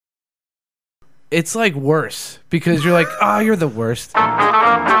it's like worse because you're like, oh, you're the worst.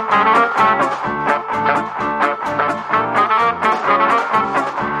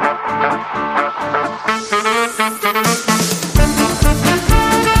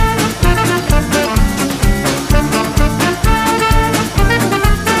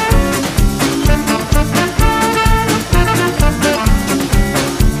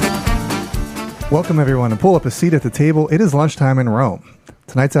 Welcome, everyone, and pull up a seat at the table. It is lunchtime in Rome.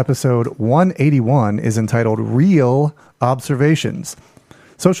 Tonight's episode 181 is entitled Real Observations.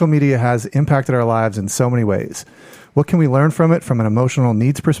 Social media has impacted our lives in so many ways. What can we learn from it from an emotional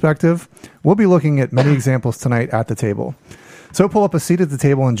needs perspective? We'll be looking at many examples tonight at the table. So pull up a seat at the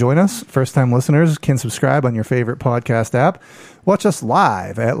table and join us. First-time listeners can subscribe on your favorite podcast app. Watch us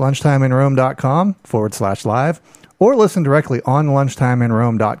live at lunchtimeinrome.com/live or listen directly on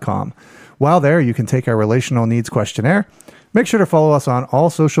lunchtimeinrome.com. While there, you can take our relational needs questionnaire. Make sure to follow us on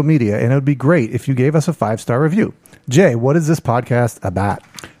all social media, and it would be great if you gave us a 5-star review. Jay, what is this podcast about?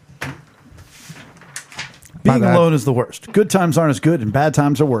 Being alone is the worst. Good times aren't as good, and bad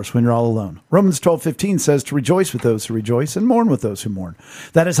times are worse when you're all alone. Romans 12:15 says to rejoice with those who rejoice and mourn with those who mourn.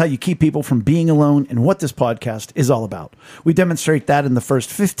 That is how you keep people from being alone, and what this podcast is all about. We demonstrate that in the first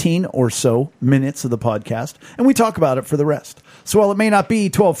 15 or so minutes of the podcast, and we talk about it for the rest. So while it may not be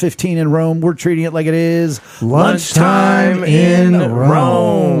 12:15 in Rome, we're treating it like it is Lunchtime in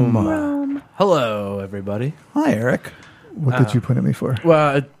Rome. Hello, everybody. Hi, Eric. What did you point at me for?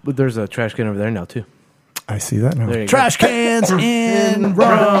 Well, there's a trash can over there now, too. I see that now. There you Trash cans in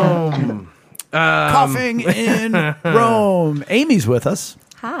Rome. Coughing in Rome. Amy's with us.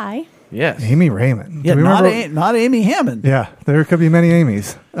 Hi. go. Yes. Amy Raymond. Yeah, Do we not, remember- not Amy Hammond. Yeah, there could be many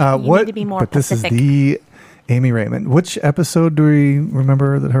Amy's. need to be more but this is specific. the Amy Raymond. Which episode do we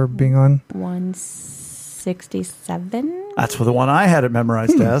remember that her being on? 167. That's the one I had it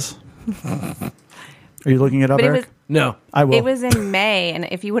memorized as. Are you looking it up, But it Eric? was No. I will. it was in May, and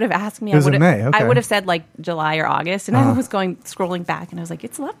if you would have asked me, It was in May, okay. I would have said like July or August, and I was scrolling back, and I was like,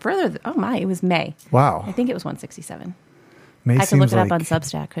 it's a lot further. Oh my, it was May. Wow. I think it was 167. May I had to look seems it up like on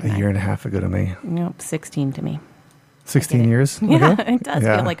Substack, a couldn't year I? and a half ago to me. Nope, 16 to me. 16 years Yeah, ago? it does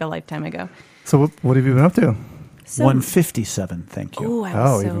Yeah. feel like a lifetime ago. So what have you been up to? So, 157, thank you. Ooh, I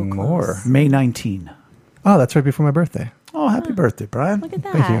was so even close. more. May 19. Oh, that's right before my birthday. Oh, happy birthday, Brian. Look at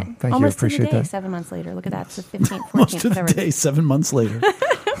that. Thank you. Thank you. Almost Appreciate to the day, that. 7 months later. Look at that. So 15th, 14th, Most of the whatever. day, 7 months later.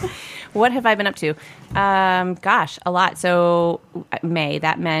 What have I been up to? Gosh, a lot. So May,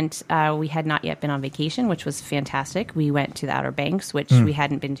 that meant we had not yet been on vacation, which was fantastic. We went to the Outer Banks, which we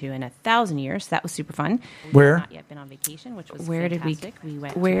hadn't been to in 1,000 years. That was super fun. Where? We had not yet been on vacation, which was Where did we- Hmm. fantastic.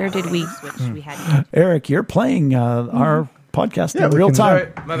 Went to the Banks, which we hadn't. Eric, you're playing our podcast Yeah, in we real can- time. All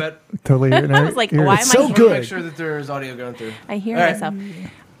right, my bad. Totally. I was like, why am I so here? good. Make sure that there's audio going through. I hear All right. myself.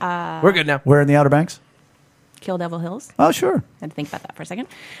 We're good now. Where in the Outer Banks? Kill Devil Hills. Oh, sure. I had to think about that for a second.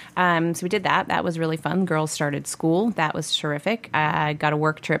 So we did that. That was really fun. Girls started school. That was terrific. I got a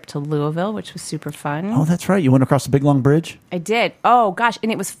work trip to Louisville, which was super fun. Oh, that's right. You went across the big long bridge. I did. Oh, gosh.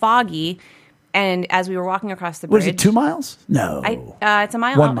 And it was foggy. And as we were walking across the What bridge... is it, 2 miles? No. It's a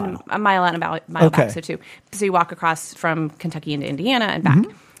mile 1 out, mile. a mile out and about a mile Okay. back, so 2. So you walk across from Kentucky into Indiana and back.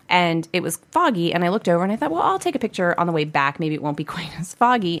 Mm-hmm. And it was foggy, and I looked over and I thought, well, I'll take a picture on the way back. Maybe it won't be quite as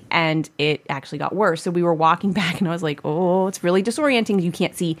foggy. And it actually got worse. So we were walking back, and I was like, oh, it's really disorienting. You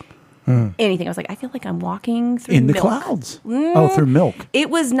can't see anything. I was like, I feel like I'm walking through in the milk. clouds. Oh, through milk. It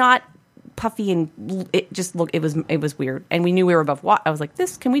was not puffy, and it just looked. It was weird, and we knew we were above water. I was like,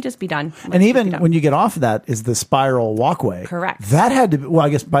 "This can we just be done?" Let's And just be even done. when you get off of that is the spiral walkway. Correct. That had to be, well, I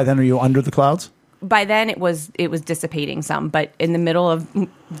guess by then are you under the clouds? By then it was dissipating some, but in the middle of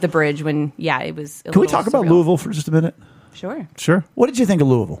the bridge, when it was. Can we talk about Louisville for just a minute? Sure. Sure. What did you think of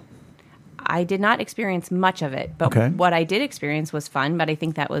Louisville? I did not experience much of it, but Okay. what I did experience was fun. But I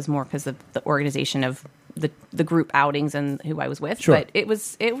think that was more because of the organization of the group outings and who I was with. Sure. But it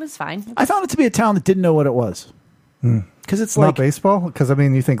was fine. I found it to be a town that didn't know what it was. Because it's Not like baseball? Because, I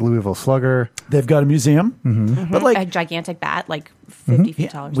mean, you think Louisville Slugger. they've got a museum, but like A gigantic bat, like 50 feet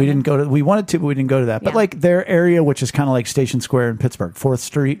tall. or we something. didn't go to. We wanted to, but we didn't go to that. But Yeah. like their area, which is kind of like Station Square in Pittsburgh, 4th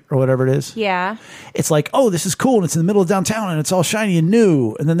Street or whatever it is. Yeah. It's like, oh, this is cool, and it's in the middle of downtown, and it's all shiny and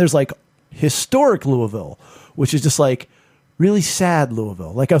new. And then there's like historic Louisville, which is just like really sad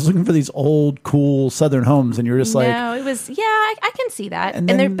Louisville. Like I was looking for these old, cool Southern homes, and you're just like, no, it was I can see that. And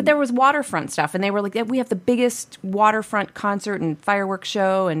And then- but there was waterfront stuff, and they were like, we have the biggest waterfront concert and fireworks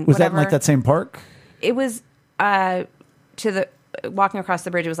show, and was that whatever. in like that same park? It was to the walking across the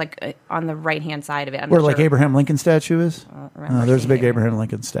bridge. It was like on the right hand side of it. I'm Where not like sure. Abraham Lincoln statue is? remember There's a big seeing it. Abraham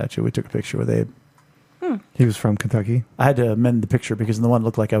Lincoln statue. We took a picture with Abe. He was from Kentucky. I had to amend the picture because the one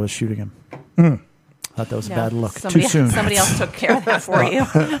looked like I was shooting him. Thought that was a bad look. Too soon. Somebody else took care of that for you.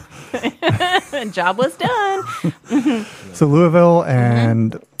 Job was done. So Louisville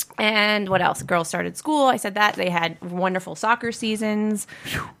and And what else? Girls started school. I said that. They had wonderful soccer seasons.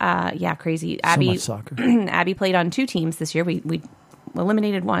 Yeah, crazy. So Abby, much soccer. Abby played on 2 teams this year. We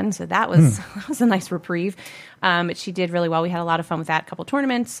eliminated one, so that was a nice reprieve. But she did really well. We had a lot of fun with that. A couple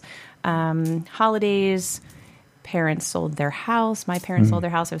tournaments, holidays. Parents sold their house. My parents sold their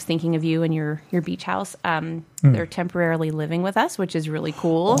house. I was thinking of you and your beach house. They're temporarily living with us, which is really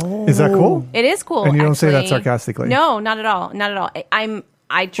cool. is that cool? It is cool. And you don't say that actually. sarcastically. No, not at all. Not at all.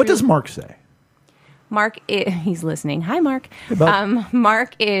 What does Mark say? Mark, he's listening. Hi, Mark. bud.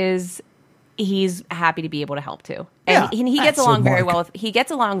 Mark he's happy to be able to help too, Yeah, and he gets that's along a very Mark. well. He gets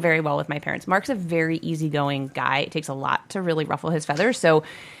along very well with my parents. Mark's a very easygoing guy. It takes a lot to really ruffle his feathers, so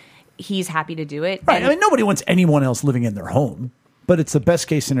he's happy to do it. Right. And I mean, nobody wants anyone else living in their home, but it's the best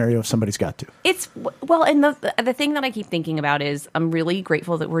case scenario if somebody's got to. It's well, and the thing that I keep thinking about is I'm really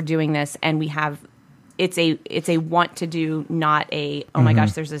grateful that we're doing this, and we have. It's a want to do, not a oh my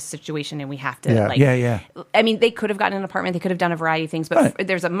gosh, there's a situation and we have to Yeah. I mean, they could have gotten an apartment, they could have done a variety of things, but Right.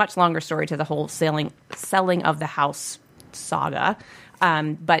 there's a much longer story to the whole selling of the house saga.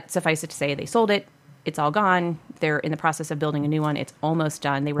 But suffice it to say, they sold it. It's all gone. They're in the process of building a new one. It's almost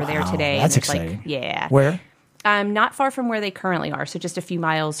done. They were there today. That's and it's exciting. Like, yeah. Where? Not far from where they currently are. So just a few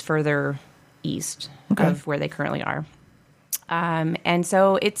miles further east of where they currently are. And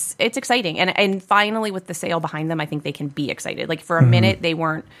so it's exciting. And finally with the sale behind them, I think they can be excited. Like for a minute,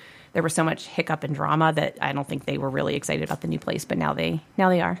 there was so much hiccup and drama that I don't think they were really excited about the new place, but now they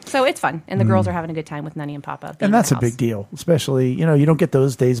are. So it's fun. And the girls are having a good time with Nunny and Papa. being And in that's the a big house. deal, especially, you don't get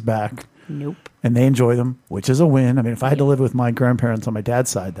those days back. Nope. And they enjoy them, which is a win. I mean, if I had to live with my grandparents on my dad's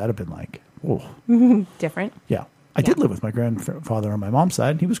side, that'd have been like, whoa. Different. Yeah. I did live with my grandfather on my mom's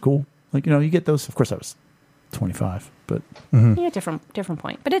side. He was cool. Like, you get those. Of course, I was 25, but Yeah, different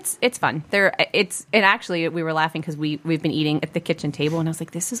point, but it's fun. And actually we were laughing because we've been eating at the kitchen table, and I was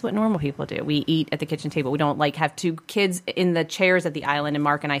like, this is what normal people do. We eat at the kitchen table. We don't like have 2 kids in the chairs at the island and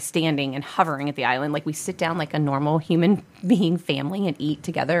Mark and I standing and hovering at the island. Like we sit down like a normal human being family and eat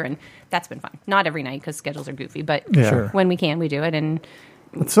together, and that's been fun. Not every night because schedules are goofy, but Yeah. Sure. when we can, we do it, and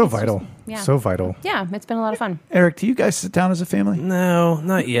It's so vital. yeah. So vital. yeah, it's been a lot of fun. Eric, do you guys sit down as a family? No,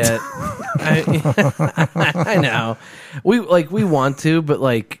 not yet. I know. We want to, but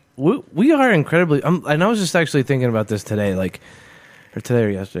we are incredibly. And I was just actually thinking about this today, or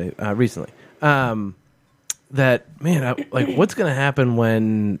yesterday, recently. That man, what's going to happen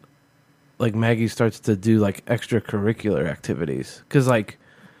when Maggie starts to do extracurricular activities? Because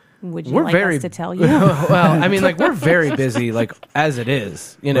Would you we're like very us to tell you? well, I mean, we're very busy, as it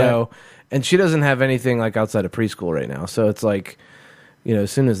is, and she doesn't have anything outside of preschool right now. So it's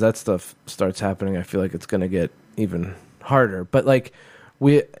as soon as that stuff starts happening, I feel like it's going to get even harder. But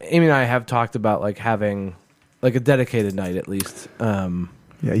Amy and I have talked about having a dedicated night at least.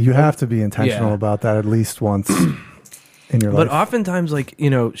 Yeah, you have to be intentional Yeah. about that at least once in your But life. oftentimes,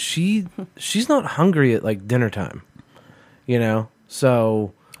 she's not hungry at dinner time,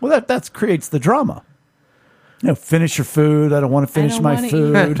 so. Well, that creates the drama. Finish your food. I don't want to finish don't my wanna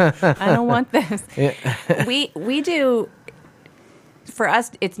food. I don't want this. We do. For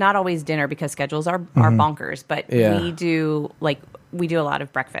us, it's not always dinner because schedules are bonkers. But Yeah. we do a lot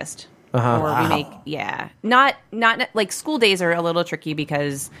of breakfast, Uh-huh. or we make not school days are a little tricky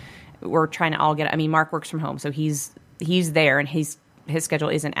because we're trying to all get. I mean, Mark works from home, so he's there, and his schedule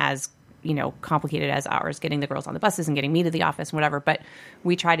isn't as complicated as ours, getting the girls on the buses and getting me to the office and whatever. But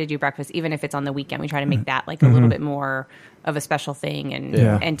we try to do breakfast, even if it's on the weekend. We try to make that a little bit more of a special thing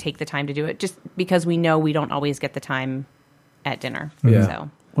Yeah. and take the time to do it, just because we know we don't always get the time at dinner. Yeah. So,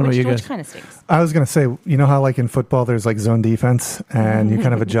 What about you which guys? kind of stinks. I was going to say, how in football there's zone defense and you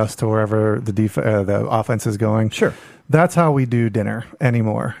kind of adjust to wherever the offense is going. Sure. That's how we do dinner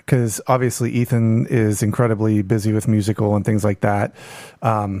anymore, because obviously Ethan is incredibly busy with musical and things like that.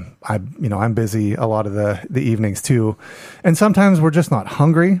 I'm busy a lot of the evenings too, and sometimes we're just not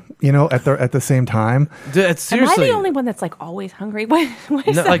hungry. At the same time. It's seriously. Am I the only one that's always hungry? What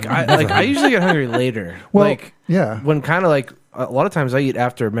is No, that? I usually get hungry later. Well, yeah. When kind of a lot of times I eat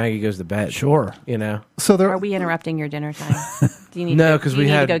after Maggie goes to bed. Sure. So there Are we interrupting your dinner time? Do you need No, to go- 'cause do we you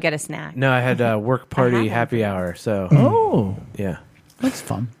need had- to go get a snack? No, I had work party happy hour. So Oh, yeah, that's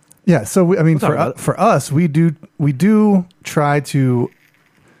fun. Yeah, so talk about it. for us, we do try to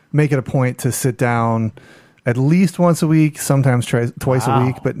make it a point to sit down at least once a week, sometimes twice a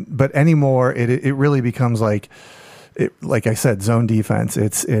week, but anymore it really becomes like I said, zone defense.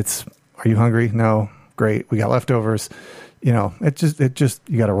 It's are you hungry? No, great, we got leftovers. you know, it just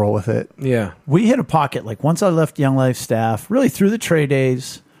you got to roll with it. Yeah. We hit a pocket. Like once I left Young Life staff, really through the Trey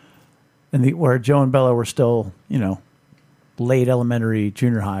days, and where Joe and Bella were still, you know, late elementary,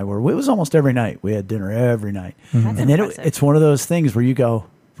 junior high, where it was almost every night. We had dinner every night. That's And then impressive. it's one of those things where you go,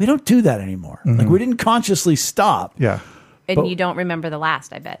 we don't do that anymore. Like we didn't consciously stop. Yeah. And but- you don't remember the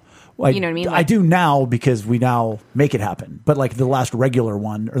last, I bet. Like, You know what I mean? I Like- do now because we now make it happen. But like the last regular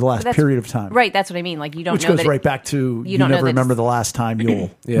one or the last That's- period of time. Right, that's what I mean. Like you don't Which know goes that right back to you don't know never that remember it's- the last time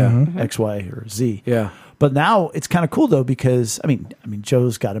you'll Yeah. X, Y, or Z. Yeah. But now it's kind of cool though because I mean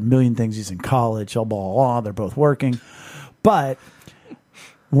Joe's got a million things. He's in college, blah blah blah. They're both working, but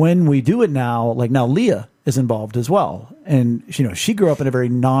when we do it now, like now Leah is involved as well, and you know she grew up in a very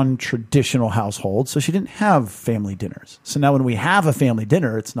non-traditional household, so she didn't have family dinners. So now when we have a family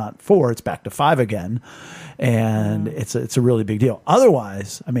dinner, it's not 4, it's back to 5 again, and it's a really big deal.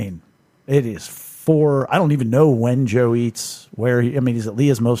 Otherwise, I mean, it is 4. I don't even know when Joe eats, where he's at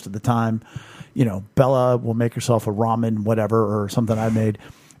Leah's most of the time. You know, Bella will make herself a ramen, whatever, or something I made.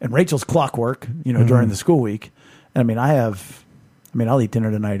 And Rachel's clockwork, you know, during the school week. And I'll eat dinner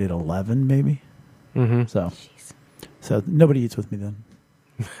tonight at 11, maybe. Mm-hmm. So nobody eats with me then.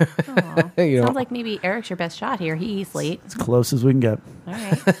 You know, sounds like maybe Eric's your best shot here. He eats late. As close as we can get. All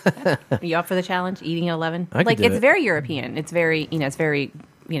right. Are you up for the challenge? Eating at 11? I could Like do it's it. very European. It's very,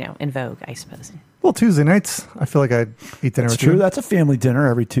 in vogue, I suppose. Well, Tuesday nights, I feel like I'd eat dinner That's with true. you. That's a family dinner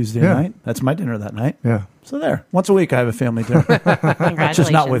every Tuesday Yeah. night. That's my dinner that night. Yeah. So there. Once a week I have a family dinner. Congratulations.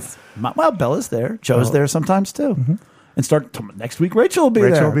 Just not with Bella's there. Joe's there sometimes too. And next week Rachel will be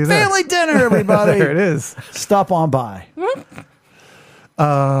Rachel there. will be there. Family dinner, everybody. There it is. Stop on by.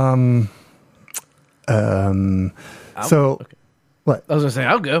 So, what? I was gonna say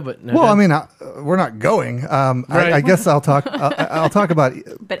I'll go, but no, Well, no. I mean, we're not going. Right. I guess I'll talk. I'll talk about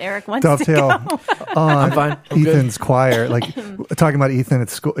But Eric wants dovetail to go. on I'm fine. I'm good. Ethan's choir, like talking about Ethan at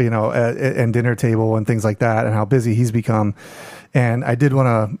school, you know, and dinner table and things like that, and how busy he's become. And I did want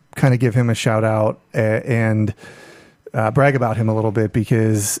to kind of give him a shout out and brag about him a little bit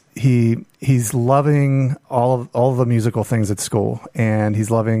because he's loving all of the musical things at school, and he's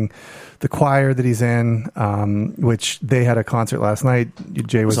loving the choir that he's in, which they had a concert last night.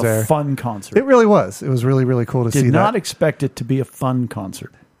 Jay It was was there. a fun concert. It really was. It was really, really cool to see Did not that. expect it to be a fun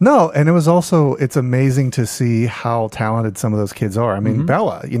concert. No, and it was also, it's amazing to see how talented some of those kids are. I mean,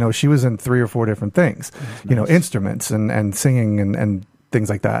 Bella, you know, she was in 3 or 4 different things, you know, instruments and singing and things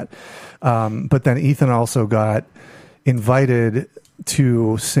like that. But then Ethan also got invited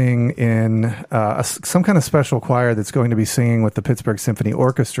to sing in some kind of special choir that's going to be singing with the Pittsburgh Symphony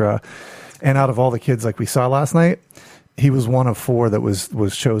Orchestra. And out of all the kids like we saw last night, he was one of 4 that was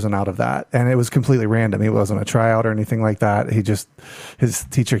chosen out of that. And it was completely random. He wasn't a tryout or anything like that. His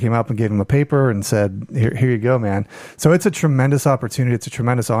teacher came up and gave him a paper and said, here you go, man. So it's a tremendous opportunity. It's a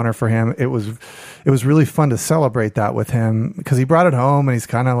tremendous honor for him. It was really fun to celebrate that with him because he brought it home and he's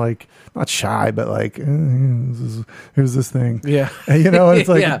kind of like, not shy, but like, here's this thing. Yeah. And, you know, it's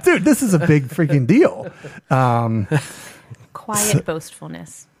like, Yeah. dude, this is a big freaking deal. Quiet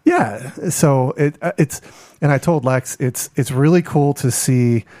boastfulness. Yeah. So it's, and I told Lex, it's really cool to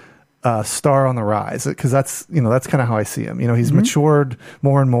see Star on the rise because that's kind of how I see him. You know, he's matured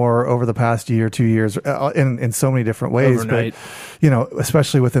more and more over the past year, 2 years in so many different ways. Overnight. But, you know,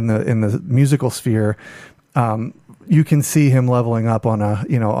 especially within the musical sphere, you can see him leveling up on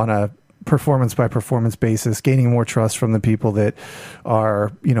a performance by performance basis, gaining more trust from the people that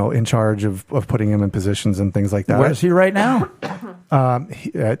are, you know, in charge of putting him in positions and things like that. Where's he right now?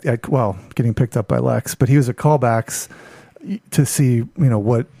 Getting picked up by Lex, but he was at callbacks to see, you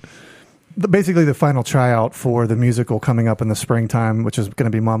know, basically the final tryout for the musical coming up in the springtime, which is going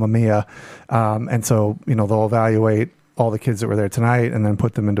to be Mamma Mia. And so, you know, they'll evaluate all the kids that were there tonight and then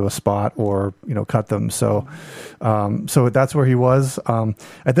put them into a spot or, you know, cut them. So that's where he was. I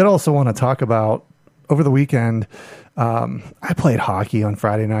did also want to talk about over the weekend. I played hockey on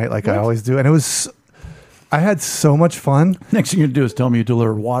Friday night, like I always do. And I had so much fun. Next thing you do is tell me you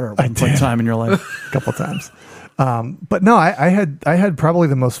delivered water at one point in time in your life. A couple times. But no, I had probably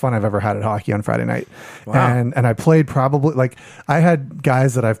the most fun I've ever had at hockey on Friday night. Wow. And I played probably, like, I had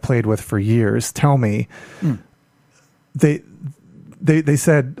guys that I've played with for years tell me they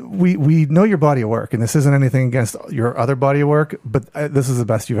said, we know your body of work, and this isn't anything against your other body of work, but this is the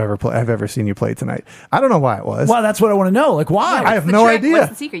best I've ever seen you play tonight. I don't know why it was. Well, that's what I want to know. Like, why? I have What's no the trick? idea. What's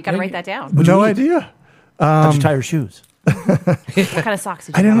the secret? You got to write that down. What'd you No eat? idea. How'd you tie your shoes? What kind of socks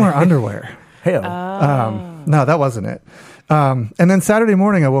did you I didn't wear? wear underwear. Hell. No, that wasn't it. And then Saturday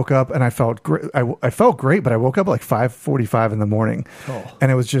morning, I woke up and I felt great. I felt great, but I woke up at like 5:45 in the morning, and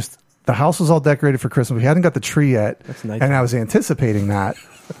it was just the house was all decorated for Christmas. We hadn't got the tree yet. That's nice. And I was anticipating that.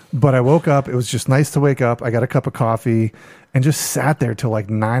 But I woke up. It was just nice to wake up. I got a cup of coffee and just sat there till like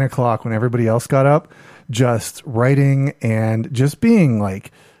 9 o'clock when everybody else got up, just writing and just being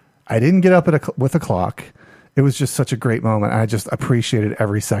like, I didn't get up with a clock. It was just such a great moment. I just appreciated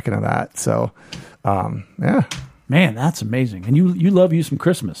every second of that. So, yeah. Man, that's amazing. And you love you some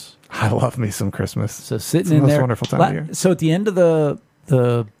Christmas. I love me some Christmas. So sitting It's the in most there, wonderful time of year. So at the end of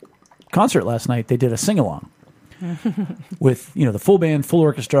the concert last night, they did a sing along with the full band, full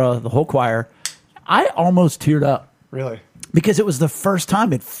orchestra, the whole choir. I almost teared up Really? because it was the first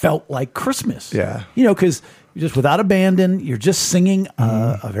time it felt like Christmas. Yeah. Because you're just without abandon, you're just singing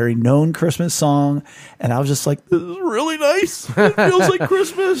Mm-hmm. a very known Christmas song, and I was just like, "This is really nice. It feels like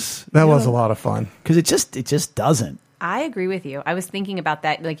Christmas." That was a lot of fun. Because it just doesn't. I agree with you. I was thinking about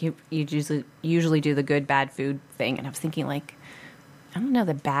that. Like you usually do the good bad food thing, and I was thinking like, I don't know.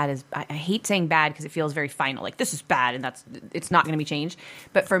 The bad is. I hate saying bad because it feels very final. Like this is bad, and it's not going to be changed.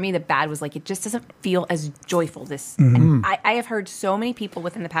 But for me, the bad was like it just doesn't feel as joyful. This. And I have heard so many people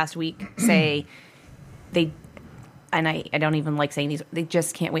within the past week say they. And I don't even like saying these. They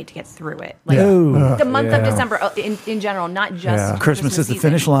just can't wait to get through it. Like Oh. the month Yeah. of December in general, not just Yeah. Christmas is the season.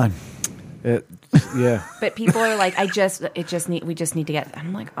 finish line. Yeah. But people are like, we just need to get. And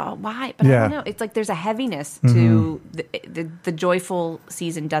I'm like, oh, why? But I Yeah. don't know. It's like there's a heaviness to the joyful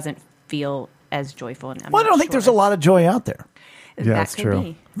season doesn't feel as joyful. And Well, I don't think there's a lot of joy out there. Yeah, that that's could true.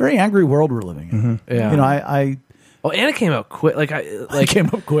 be. Very angry world we're living in. Yeah. I Oh, and it came out quick. like came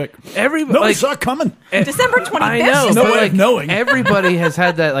up quick. Everybody. Nobody like, saw it coming. December 25th. I know. No but, way of knowing. Everybody has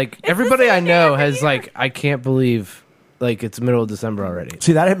had that. Like everybody same I day know every has year. like, I can't believe like it's middle of December already.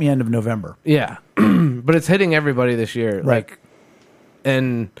 See, that hit me end of November. Yeah, but it's hitting everybody this year. Right. Like,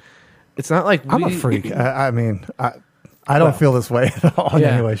 and it's not like I'm a freak. I mean, I don't feel this way at all in Yeah.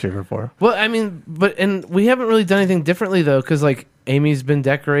 any way, shape, or form. Well, I mean, and we haven't really done anything differently though, because like Amy's been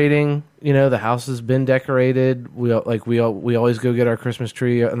decorating. The house has been decorated. We always go get our Christmas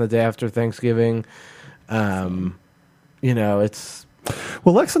tree on the day after Thanksgiving. It's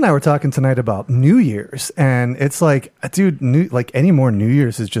Well, Lex and I were talking tonight about New Year's, and it's like, dude, any more New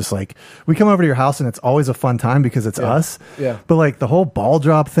Year's is just like we come over to your house, and it's always a fun time because it's us. Yeah. But like the whole ball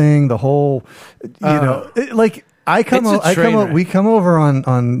drop thing, the whole, we come over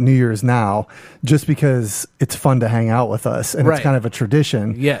on New Year's now just because it's fun to hang out with us, and Right. it's kind of a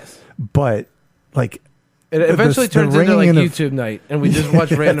tradition. yes. But like, It eventually the turns into ringing like in of- YouTube night, and we just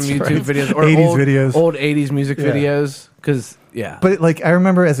watch random That's YouTube right. videos or 80s videos. old 80s music Yeah. videos. Because But like, I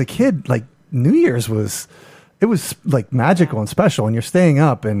remember as a kid, like New Year's was like magical and special, and you're staying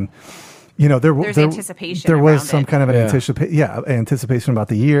up, and There's anticipation There was around some it. kind of an Yeah. anticipation about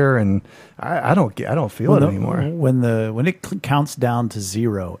the year, and I don't feel it anymore. When it counts down to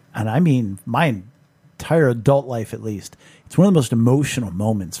zero, and I mean my entire adult life at least, it's one of the most emotional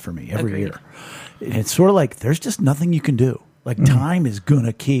moments for me every Agreed. year. And it's sort of like there's just nothing you can do. Like time is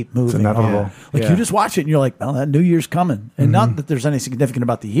gonna keep moving. inevitable. on. Like Yeah. you just watch it and you're like, well, that New Year's coming, and not that there's anything significant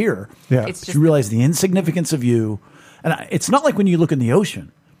about the year. Yeah. It's But just you realize the insignificance of you, and it's not like when you look in the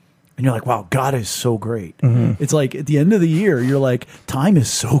ocean and you're like, wow, God is so great. It's like at the end of the year, you're like, time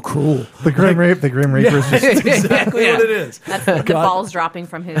is so cruel. The Grim Reaper is just That's exactly what it is. That's the God. balls dropping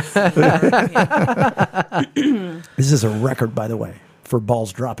from his. This is a record, by the way, for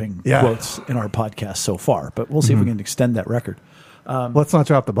balls dropping Yeah. quotes in our podcast so far, but we'll see if we can extend that record. let's not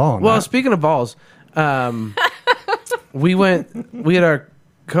drop the ball on Well, that. speaking of balls, we had our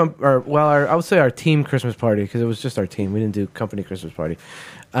I would say our team Christmas party because it was just our team. We didn't do company Christmas party,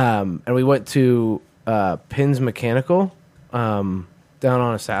 and we went to Pins Mechanical down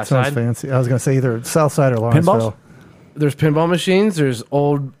on a south Sounds side. fancy. I was going to say either Southside or Lawrenceville. There's pinball machines. There's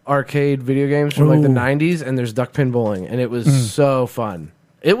old arcade video games from like the Ooh. 90s, and there's duck pin bowling, and it was so fun.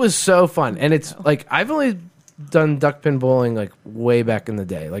 It was so fun, and it's like I've only done duck pin bowling like way back in the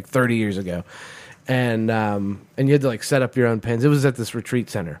day, like 30 years ago, and you had to like set up your own pins. It was at this retreat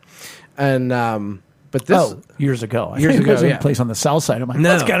center, and but this. Years ago. Years think ago, it was in yeah. a place on the south side. I'm like, No.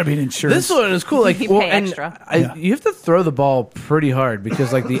 that's got to be an insurance. This one is cool. Like, You well, pay and extra. you have to throw the ball pretty hard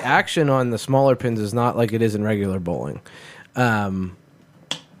because, like, the action on the smaller pins is not like it is in regular bowling. The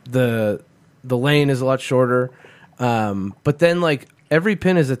lane is a lot shorter, but then like every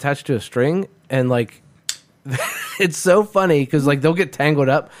pin is attached to a string, and like it's so funny because like they'll get tangled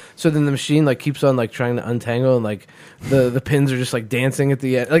up, so then the machine like keeps on like trying to untangle, and like the pins are just like dancing at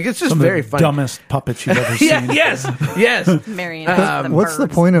the end. Like it's just Some of very the funny. dumbest puppets you've ever Yeah, seen. yes. Marion. What's the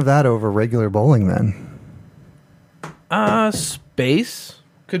point of that over regular bowling then? Space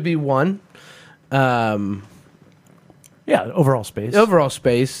could be one. Yeah, overall space. Overall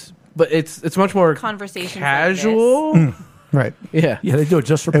space, but it's much more Conversations like casual. Right. Yeah. Yeah, they do it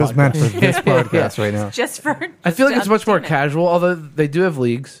just for It was meant for podcasts. this podcast right now. Just for. I feel like just it's much more entertainment. casual, although they do have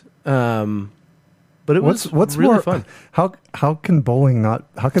leagues. But it was What's really more fun. How can bowling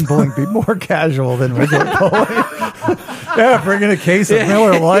be more casual than regular bowling? Yeah, bring in a case of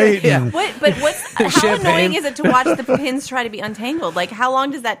Miller Lite. Yeah. And, How Champagne. annoying is it to watch the pins try to be untangled? Like, how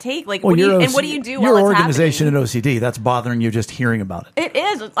long does that take? Like, Well, what do you, your and what OC do you do Your while it's organization happening? at OCD, that's bothering you just hearing about it. It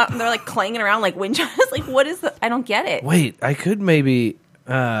is. They're like clanging around like wind chimes. Like, what is the? I don't get it. Wait, I could maybe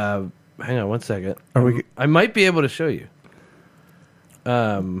hang on one second. I might be able to show you.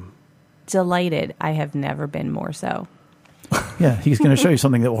 Delighted. I have never been more so. Yeah, he's going to show you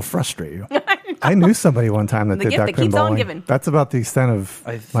something that will frustrate you. I knew somebody one time that The did gift duck that pin keeps on bowling. giving. That's about the extent of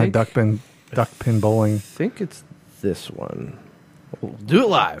I my think- duck pin bowling. I think it's this one. We'll do it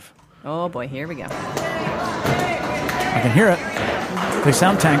live. Oh boy, here we go. I can hear it. They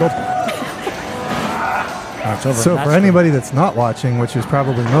sound tangled. It's over So that for screen. anybody that's not watching, which is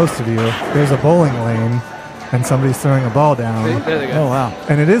probably most of you, there's a bowling lane and somebody's throwing a ball down. There they Oh, go. wow.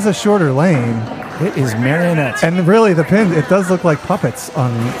 And it is a shorter lane. It is marionettes. And really, the pin, it does look like puppets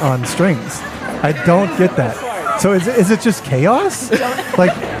on strings. I don't get that. So is it just chaos?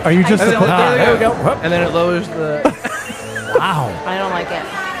 Like, are you just... And then, supposed- there we go. Whoop. And then it lowers the. Wow. I don't like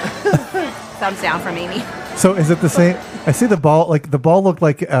it. Thumbs down from Amy. So is it the same? I see the ball, like the ball looked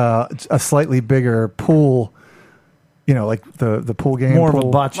like a slightly bigger pool, like the pool game. More of a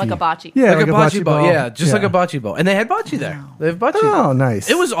pool. bocce. Like a bocce. Yeah, Like a bocce ball. Yeah, just like a bocce ball. And they had bocce there. They have bocce. Oh, nice.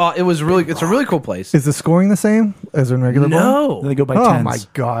 It was really, it's a really cool place. Is the scoring the same as in regular ball? No. They go by Oh tens. my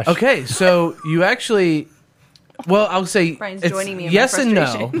gosh. Okay, so you actually, well, I'll say Brian's it's joining me in my yes and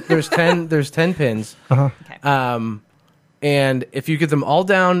no. frustration. There's 10 pins, Okay. and if you get them all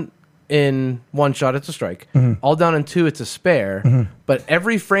down in one shot, it's a strike. All down in two, it's a spare. But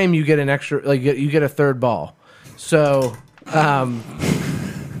every frame, you get an extra, like you get a third ball. So,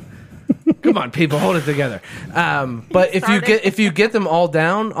 come on, people, hold it together. But if you get them all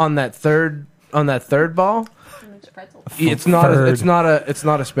down on that third ball, it's not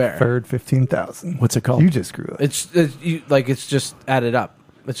a spare. Third 15,000. What's it called? You just grew up. It's just added up.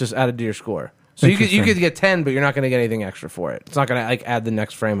 It's just added to your score. So you Interesting. could get 10, but you're not going to get anything extra for it. It's not going to add the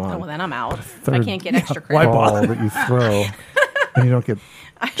next frame Oh, well, on. then I'm out. I Third can't get extra Why credit. bother? Ball that you throw, and you don't get.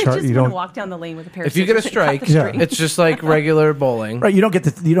 I Char- just you want to don't- walk down the lane with a pair of If you get a scissors and cut strike, the Yeah. string. it's just like regular bowling. Right, you don't get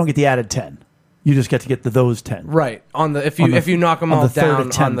the added 10. You just get to get those 10. Right. If On the- you knock them on all the third down on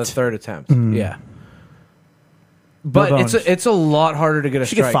attempt. the third attempt. Yeah. But bonus. it's a lot harder to get a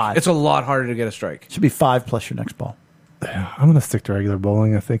Should get strike. 5. It's a lot harder to get a strike. Should be 5 plus your next ball. I'm going to stick to regular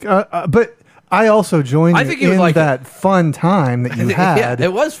bowling, I think. But I also joined I you think you would in like that fun time that you had. Yeah,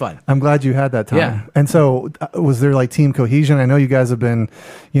 it was fun. I'm glad you had that time. Yeah. And so, was there like team cohesion? I know you guys have been,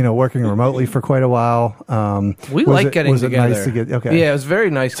 working remotely for quite a while. We was like it- getting was together. It nice to get, okay. Yeah, it was very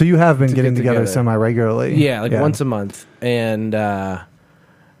nice. So you have been to getting get together semi regularly. Yeah, like once a month, and yeah,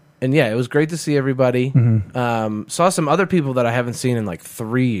 it was great to see everybody. Saw some other people that I haven't seen in like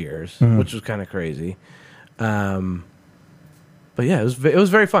 3 years, which was kind of crazy. But yeah, it was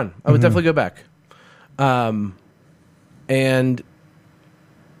very fun. I would definitely go back. And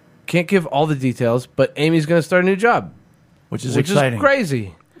can't give all the details, but Amy's going to start a new job, Which is which exciting. is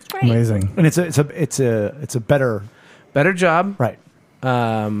crazy. It's great. Amazing. And it's a better Better job, right.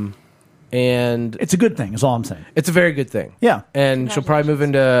 and It's a good thing, is all I'm saying. it's a very good thing. Yeah. And she'll probably move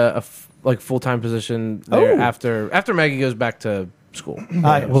into a full-time position there Oh. after Maggie goes back to school.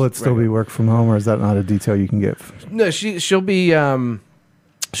 Will it still be work from home, or is that not a detail you can give? No, she'll be going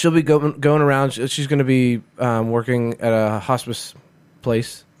around. She's going to be working at a hospice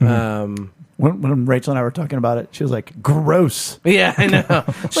place. When Rachel and I were talking about it, she was like, gross. Yeah, I know.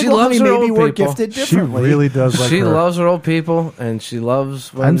 She Well, loves honey, her maybe old we're people. gifted She differently. really does like She her. loves her old people, and she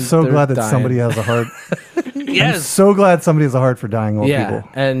loves. When I'm so they're glad that dying. somebody has a heart. I'm Yes. so glad somebody has a heart for dying old Yeah, people.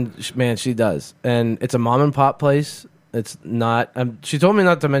 and man, she does. And it's a mom and pop place. It's not. She told me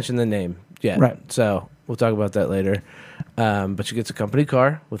not to mention the name yet. Right. So we'll talk about that later. But she gets a company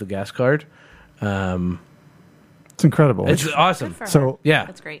car with a gas card. It's incredible. It's awesome. Good for her. So Yeah.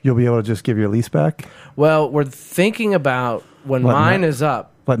 That's great. you'll be able to just give your lease back. Well, we're thinking about when What, mine not- is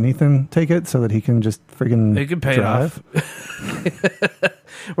up. Let Nathan take it so that he can just friggin' He can pay it drive.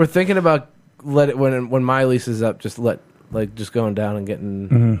 We're thinking about when my lease is up, just going down and getting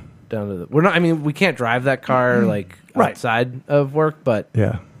Mm-hmm. down to the. We're not. I mean, we can't drive that car like Right. outside of work, but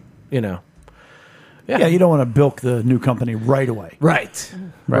Yeah. Yeah. Yeah, you don't want to bilk the new company right away. Right.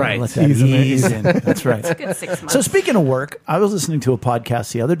 Right. Let that Ease in there, ease ease in. That's right. Good 6 months. So speaking of work, I was listening to a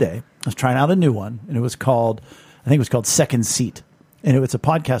podcast the other day. I was trying out a new one, and it was called Second Seat. and it's a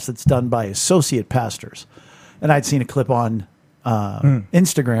podcast that's done by associate pastors. And I'd seen a clip on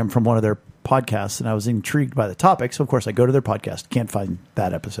Instagram from one of their podcasts, and I was intrigued by the topic. So, of course, I go to their podcast. Can't find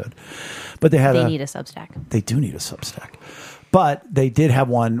that episode. But they need a Substack. They do need a Substack. But they did have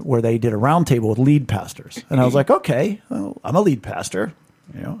one where they did a roundtable with lead pastors. And I was like, okay, well, I'm a lead pastor.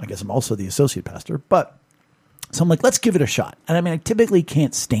 I guess I'm also the associate pastor. But so I'm like, let's give it a shot. And I mean, I typically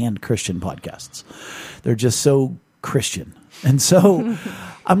can't stand Christian podcasts. They're just so Christian. And so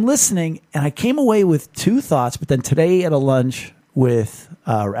I'm listening, and I came away with two thoughts. But then today at a lunch with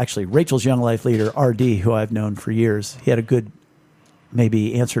actually Rachel's Young Life leader, RD, who I've known for years, he had a good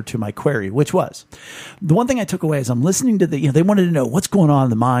maybe answer to my query, which was the one thing I took away is I'm listening to they wanted to know what's going on in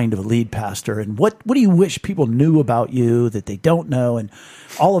the mind of a lead pastor and what do you wish people knew about you that they don't know? And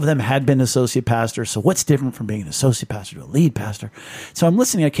all of them had been associate pastors. So what's different from being an associate pastor to a lead pastor? So I'm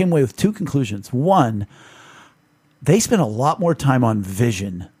listening. I came away with two conclusions. One, they spend a lot more time on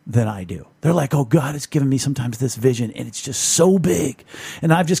vision than I do. They're like, oh, God has given me sometimes this vision, and it's just so big.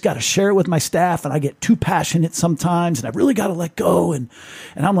 And I've just got to share it with my staff, and I get too passionate sometimes, and I've really got to let go. And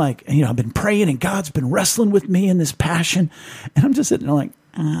I'm like, I've been praying, and God's been wrestling with me in this passion. And I'm just sitting there like,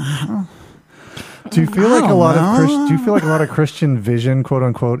 do you feel like a lot of Christian vision, quote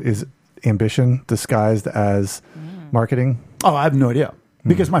unquote, is ambition disguised as marketing? Oh, I have no idea.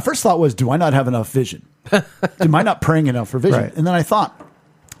 Because my first thought was, do I not have enough vision? Am I not praying enough for vision? Right. And then I thought,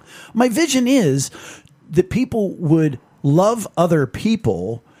 my vision is that people would love other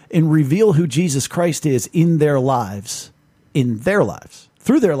people and reveal who Jesus Christ is in their lives,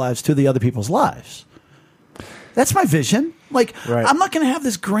 through their lives to the other people's lives. That's my vision. Like, right. I'm not going to have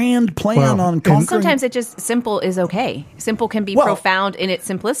this grand plan on conquering. Sometimes it just simple is okay. Simple can be profound in its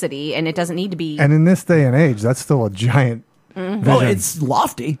simplicity, and it doesn't need to be. And in this day and age, that's still a giant vision. Oh, it's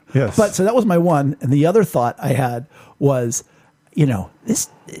lofty. Yes. But so that was my one. And the other thought I had was,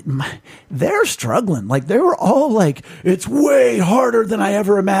 they're struggling. Like, they were all like, it's way harder than I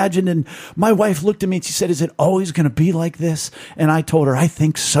ever imagined. And my wife looked at me and she said, is it always going to be like this? And I told her, I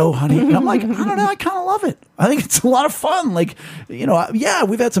think so, honey. And I'm like, I don't know. I kind of love it. I think it's a lot of fun. Like, yeah,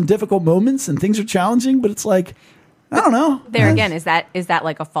 we've had some difficult moments and things are challenging, but it's like, I don't know. There again, is that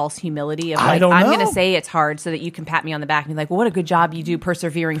like a false humility of like, I don't know. I'm going to say it's hard so that you can pat me on the back and be like, well, what a good job you do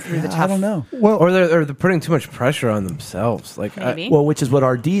persevering through the tough. I don't know. Well, or they're putting too much pressure on themselves. Like, Maybe. Which is what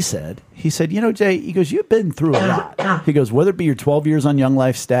RD said. He said, Jay, he goes, you've been through a lot. He goes, whether it be your 12 years on Young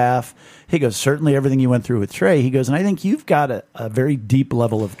Life staff, he goes, certainly everything you went through with Trey. He goes, and I think you've got a very deep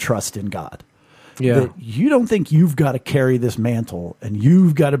level of trust in God. yeah. That you don't think you've got to carry this mantle and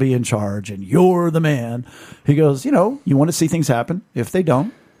you've got to be in charge and you're the man. He goes, you want to see things happen. If they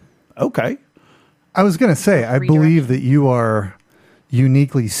don't, okay. I was going to say, I believe that you are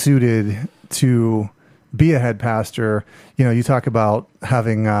uniquely suited to be a head pastor. You talk about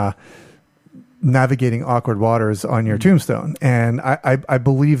having navigating awkward waters on your tombstone. And I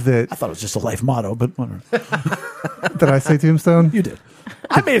believe that... I thought it was just a life motto, but whatever. Did I say tombstone? You did.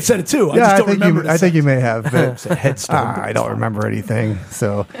 I may have said it too. I Yeah, just don't remember. I think you may have. But Headstone. I don't remember anything.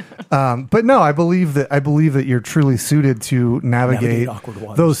 So, but no, I believe that you're truly suited to navigate awkward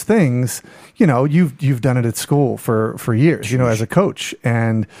waters. those things. You've done it at school for years. As a coach,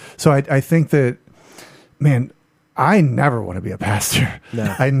 and so I think that, man, I never want to be a pastor.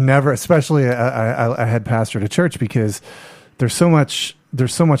 No. I never, especially a head pastor at a church, because there's so much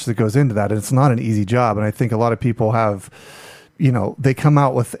that goes into that, and it's not an easy job. And I think a lot of people have. They come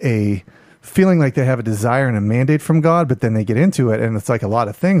out with a feeling like they have a desire and a mandate from God, but then they get into it, and it's like a lot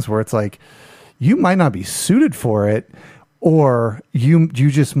of things where it's like, you might not be suited for it, or you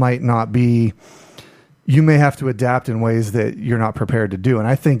just might not be, you may have to adapt in ways that you're not prepared to do. And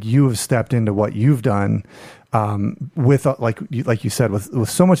I think you have stepped into what you've done with, like you said, with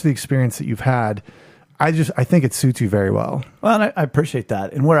so much of the experience that you've had. I think it suits you very well. Well, and I appreciate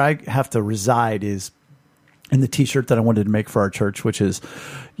that. And where I have to reside is in the T-shirt that I wanted to make for our church, which is,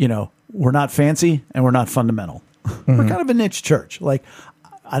 we're not fancy and we're not fundamental. Mm-hmm. We're kind of a niche church. Like,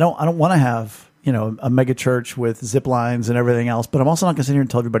 I don't want to have, a mega church with zip lines and everything else, but I'm also not going to sit here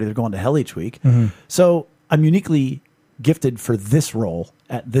and tell everybody they're going to hell each week. Mm-hmm. So I'm uniquely gifted for this role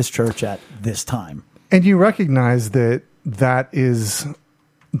at this church at this time. And you recognize that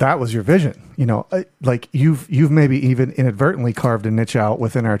was your vision. Like you've maybe even inadvertently carved a niche out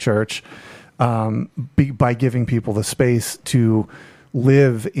within our church. By giving people the space to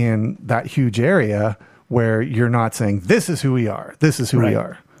live in that huge area where you're not saying, this is who we are. This is who we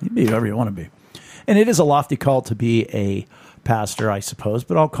are. You can be whoever you want to be. And it is a lofty call to be a pastor, I suppose,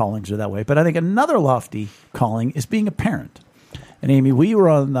 but all callings are that way. But I think another lofty calling is being a parent. And Amy, we were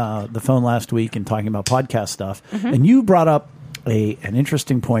on the phone last week and talking about podcast stuff, and you brought up an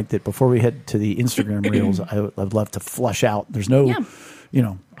interesting point that before we head to the Instagram reels, I'd love to flush out. There's no,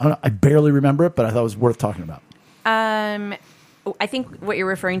 I barely remember it, but I thought it was worth talking about. I think what you're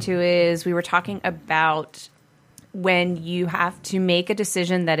referring to is we were talking about when you have to make a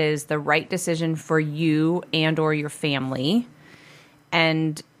decision that is the right decision for you and or your family,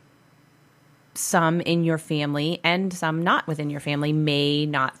 and some in your family and some not within your family may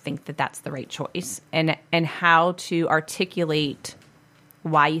not think that that's the right choice, and how to articulate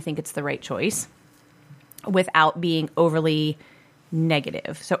why you think it's the right choice without being overly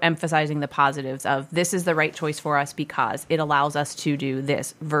negative. So emphasizing the positives of this is the right choice for us because it allows us to do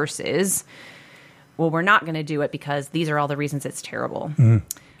this versus, well, we're not going to do it because these are all the reasons it's terrible.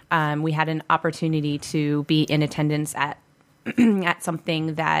 We had an opportunity to be in attendance at at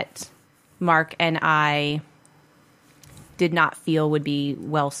something that Mark and I did not feel would be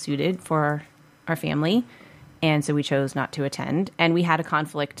well suited for our family. And so we chose not to attend. And we had a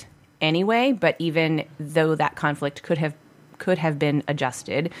conflict anyway, but even though that conflict could have been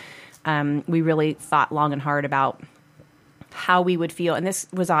adjusted, we really thought long and hard about how we would feel. And this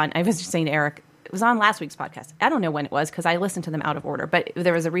was on, I was just saying to Eric, it was on last week's podcast. I don't know when it was because I listened to them out of order, but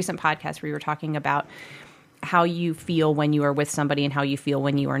there was a recent podcast where we were talking about how you feel when you are with somebody and how you feel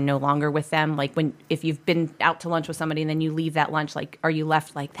when you are no longer with them. Like if you've been out to lunch with somebody and then you leave that lunch, like, are you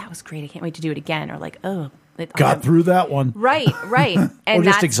left like, that was great, I can't wait to do it again? Or like, oh, got through that one. Right. And or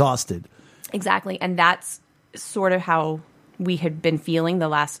just exhausted. Exactly. And that's sort of how we had been feeling the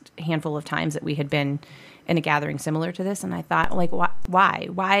last handful of times that we had been in a gathering similar to this. And I thought, like,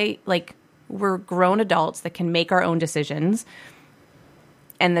 why? Like, we're grown adults that can make our own decisions.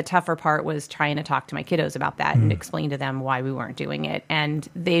 And the tougher part was trying to talk to my kiddos about that and explain to them why we weren't doing it. And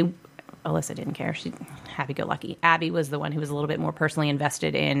Alyssa didn't care. She's happy-go-lucky. Abby was the one who was a little bit more personally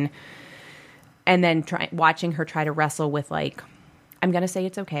invested in, and then watching her try to wrestle with, like, I'm going to say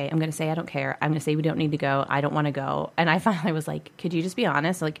it's okay. I'm going to say I don't care. I'm going to say we don't need to go. I don't want to go. And I finally was like, could you just be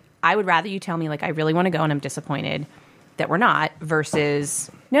honest? Like, I would rather you tell me, like, I really want to go and I'm disappointed that we're not,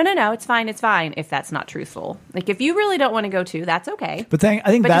 versus no, it's fine, if that's not truthful. Like, if you really don't want to go too, that's okay. But I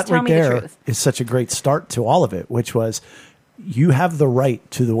think that right there is such a great start to all of it, which was you have the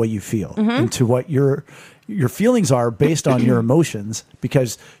right to the way you feel and to what your feelings are based on your emotions,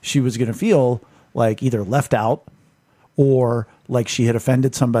 because she was going to feel like either left out or like she had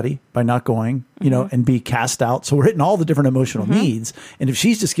offended somebody by not going, and be cast out. So we're hitting all the different emotional needs. And if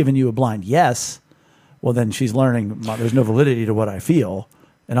she's just giving you a blind yes, well, then she's learning there's no validity to what I feel,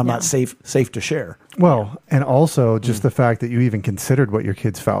 and I'm not safe to share. Well, and also just the fact that you even considered what your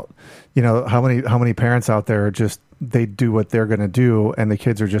kids felt. How many parents out there are just, they do what they're going to do, and the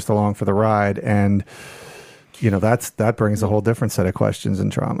kids are just along for the ride, and that brings a whole different set of questions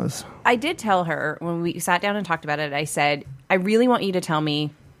and traumas. I did tell her when we sat down and talked about it, I said, I really want you to tell me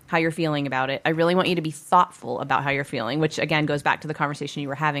how you're feeling about it. I really want you to be thoughtful about how you're feeling, which again goes back to the conversation you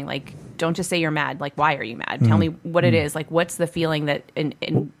were having. Like, don't just say you're mad. Like, why are you mad? Tell me what it is. Like, what's the feeling that,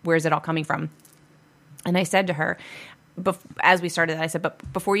 and where's it all coming from? And I said to her, as we started that, I said,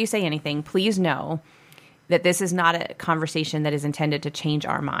 but before you say anything, please know that this is not a conversation that is intended to change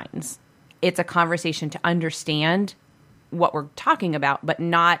our minds. It's a conversation to understand what we're talking about, but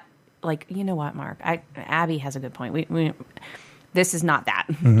not like, you know what, Mark, Abby has a good point. This is not that,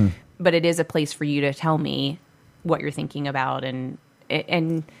 but it is a place for you to tell me what you're thinking about.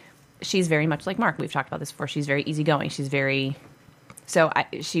 And she's very much like Mark. We've talked about this before. She's very easygoing. She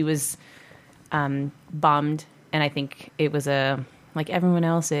was bummed. And I think it was like everyone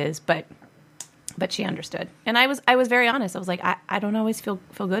else is, but she understood. And I was very honest. I was like, I don't always feel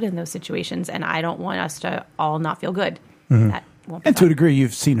good in those situations, and I don't want us to all not feel good. That won't be and fun. To a degree,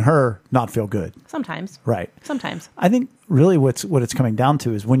 you've seen her not feel good. Sometimes. Right. Sometimes. I think really what it's coming down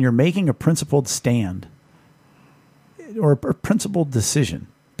to is when you're making a principled stand or a principled decision,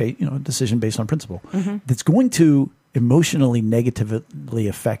 a decision based on principle, that's going to emotionally negatively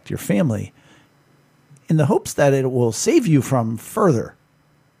affect your family, in the hopes that it will save you from further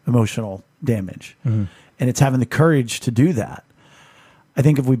emotional damage. And it's having the courage to do that. I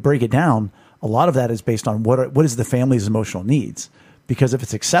think if we break it down, a lot of that is based on what is the family's emotional needs. Because if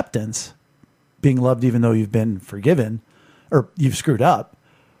it's acceptance, being loved even though you've been forgiven or you've screwed up,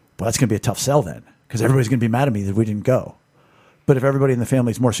 well, that's going to be a tough sell then, because everybody's going to be mad at me that we didn't go. But if everybody in the family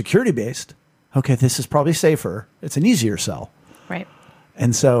is more security based, okay, this is probably safer. It's an easier sell. Right.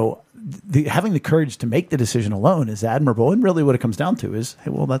 And so having the courage to make the decision alone is admirable. And really what it comes down to is, hey,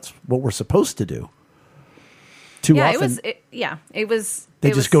 well, that's what we're supposed to do. Too often, it was.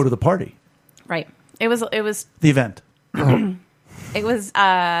 They just go to the party. Right. It was the event. It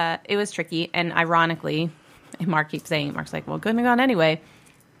was tricky. And ironically, And Mark's like, well, couldn't have gone anyway.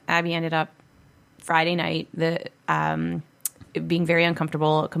 Abby ended up Friday night, being very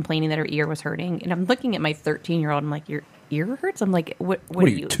uncomfortable, complaining that her ear was hurting. And I'm looking at my 13-year-old. I'm like, your ear hurts? I'm like, what are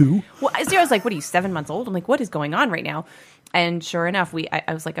you? 2? Well, I was like, what are you, 7 months old? I'm like, what is going on right now? And sure enough,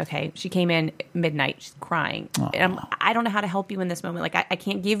 I was like, okay. She came in midnight, she's crying. And I don't know how to help you in this moment. Like, I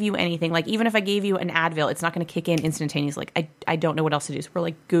can't give you anything. Like, even if I gave you an Advil, it's not going to kick in instantaneously. Like, I don't know what else to do. So we're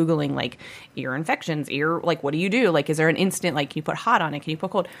like Googling, like, ear infections, like, what do you do? Like, is there an instant, like, can you put hot on it? Can you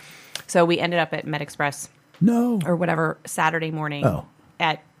put cold? So we ended up at MedExpress. No. Or whatever, Saturday morning.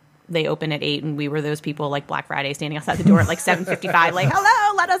 They open at 8, and we were those people like Black Friday standing outside the door at like 7:55, like,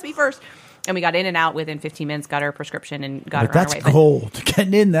 hello, let us be first. And we got in and out within 15 minutes, got our prescription, and got her on our way. That's gold.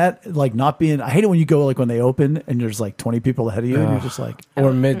 Getting in that, like, not being, I hate it when you go, like, when they open and there's like 20 people ahead of you and you're just like,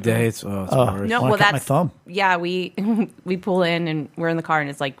 or midday. It's worse. No, well, that's my thumb. Yeah, we pull in and we're in the car and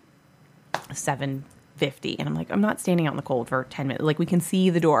it's like 7:50, and I'm like, I'm not standing out in the cold for 10 minutes. Like, we can see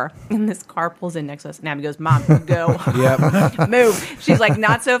the door, and this car pulls in next to us, and Abby goes, Mom, go. Yep. Move. She's like,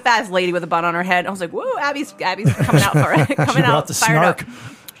 not so fast, lady with a bun on her head. I was like, whoa, Abby's coming out for it. Coming out fired up.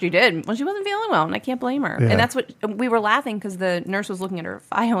 She did. Well, she wasn't feeling well, and I can't blame her. Yeah. And that's what we were laughing, because the nurse was looking at her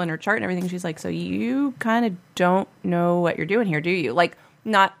file and her chart and everything. She's like, so you kind of don't know what you're doing here, do you? Like,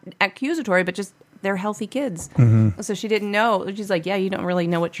 not accusatory, but just they're healthy kids. Mm-hmm. So she didn't know. She's like, yeah, you don't really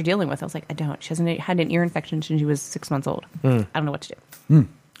know what you're dealing with. I was like, I don't. She hasn't had an ear infection since she was 6 months old. I don't know what to do.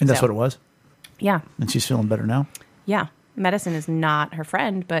 And that's what it was? Yeah. And she's feeling better now? Yeah. Medicine is not her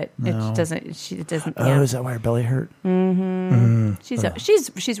friend, but it doesn't. Oh, yeah. is that why her belly hurt?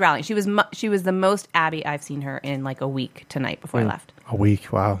 She's rallying. She was the most Abby I've seen her in like a week tonight before I left. A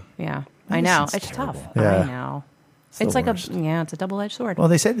week. Wow. Yeah, I know. It's It's terrible. tough. Yeah. I know. the It's like worst. it's a double-edged sword. Well,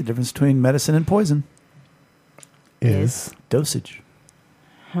 they say the difference between medicine and poison Is dosage.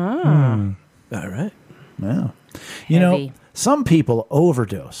 All right. Yeah. You know, Heavy. some people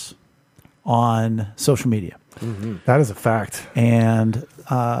overdose on social media. that is a fact. And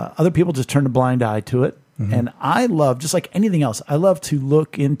other people just turn a blind eye to it. And I love, just like anything else, I love to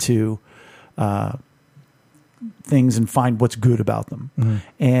look into things and find what's good about them.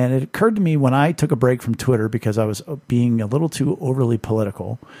 And it occurred to me when I took a break from Twitter because I was being a little too overly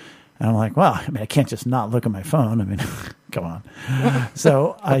political. And I'm like, well, I mean, I can't just not look at my phone. I mean, come on.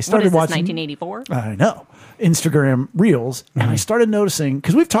 So I started what is this, watching 1984? I know. Instagram Reels. And I started noticing,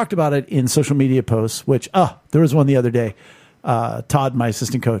 because we've talked about it in social media posts, which, there was one the other day. Todd, my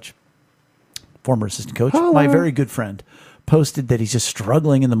assistant coach, former assistant coach, my very good friend, posted that he's just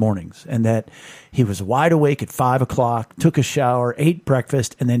struggling in the mornings and that he was wide awake at 5 o'clock, took a shower, ate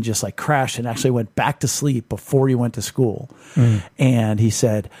breakfast, and then just like crashed and actually went back to sleep before he went to school. And he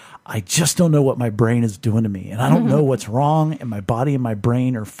said, I just don't know what my brain is doing to me. And I don't know what's wrong. And my body and my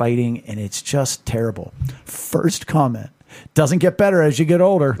brain are fighting. And it's just terrible. First comment. Doesn't get better as you get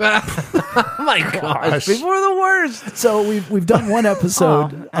older. Oh my gosh. People are the worst. So we've done one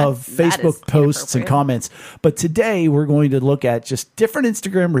episode of that Facebook is posts and inappropriate. comments. But today we're going to look at just different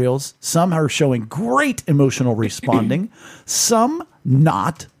Instagram Reels. Some are showing great emotional responding. Some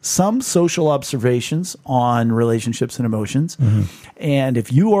not. Some social observations on relationships and emotions. And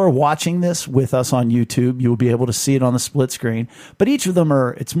if you are watching this with us on YouTube, you will be able to see it on the split screen. But each of them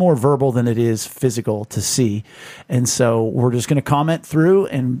it's more verbal than it is physical to see. And so we're just going to comment through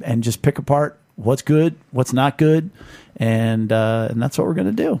and just pick apart what's good, what's not good. And that's what we're going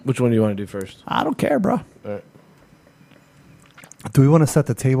to do. Which one do you want to do first? I don't care, bro. Do we want to set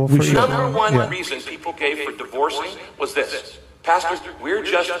the table for you? Number one Yeah. reason people gave for divorcing was this. Pastor, we're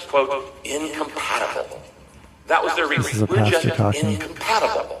just, quote, incompatible. That was their is reason. a We're pastor just talking.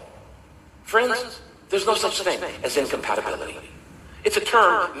 incompatible. Friends, there's no such thing as incompatibility. It's a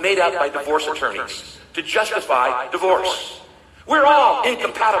term made up by divorce attorneys to justify divorce. We're all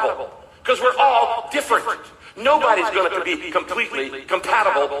incompatible because we're all different. Nobody's going to be completely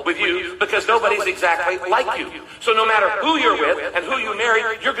compatible with you because nobody's exactly like you. So no matter who you're with and who you marry,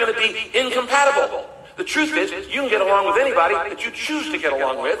 you're going to be incompatible. The truth is, you can get along with anybody that you choose to get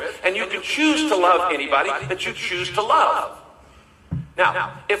along with, and you can choose to love anybody that you choose to love.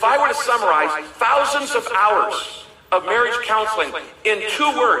 Now, if I were to summarize thousands of hours of marriage counseling in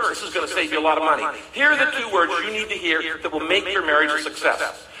 2 words, this is going to save you a lot of money. Here are the 2 words you need to hear that will make your marriage a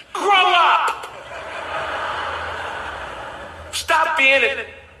success. Grow up! Stop being an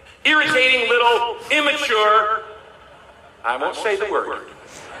irritating little immature, I won't say the word.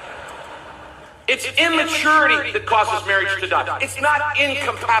 It's immaturity that causes marriage to die. It's not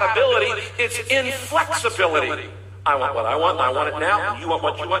incompatibility, it's inflexibility. I want what I want, and I want it now, and you want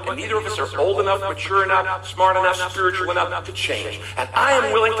what you want, and neither of us are old enough, mature enough, smart enough, spiritual enough to change. And I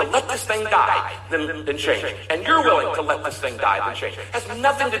am willing to let this thing die, then change. And you're willing to let this thing die, then change. It has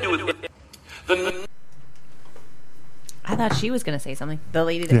nothing to do with it. I thought she was going to say something. The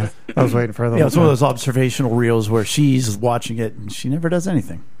lady that Yeah, I was waiting for her. Yeah, it's one of those observational reels where she's watching it and she never does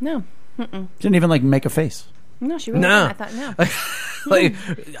anything. No. She didn't even like make a face. No, she really No. didn't. I thought, no. Like,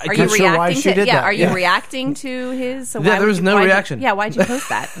 Are you not sure why reacting she to did that. Are you Yeah. reacting to his? So Yeah, why there would was you- no why'd you- reaction. Yeah, why'd you post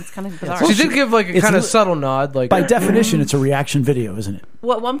that? It's kind of bizarre. she did give like a It's kind of li- subtle nod, like By definition, it's a reaction video, isn't it?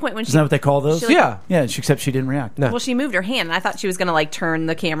 Well, at one point when Isn't that what they call those? she, like- yeah. Yeah, except she didn't react. No. Well, she moved her hand, and I thought she was going to like turn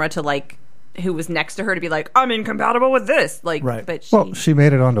the camera to like who was next to her to be like, I'm incompatible with this. Like, Right. but she, Well, she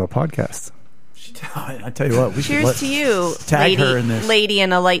made it onto a podcast. I tell you what, we should cheers to you, tag lady, her in this. lady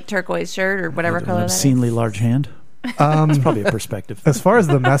in a light turquoise shirt or whatever color An that is. obscenely large hand. It's probably a perspective. As far as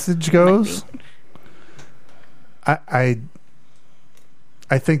the message goes, I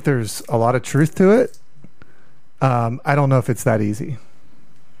think there's a lot of truth to it. I don't know if it's that easy.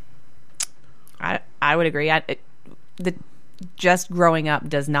 I would agree. Just growing up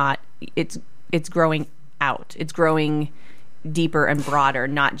does not. It's growing out. It's growing deeper and broader,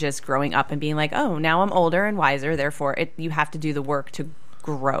 not just growing up and being like, oh, now I'm older and wiser. Therefore, you have to do the work to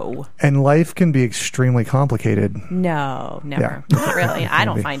grow. And life can be extremely complicated. No, never. Not really. I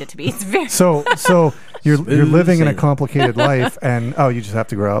don't find it to be. It's very. So you're living in a sailing. complicated life, and you just have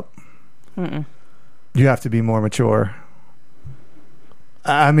to grow up. You have to be more mature.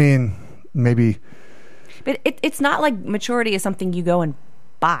 I mean, maybe, But it's not like maturity is something you go and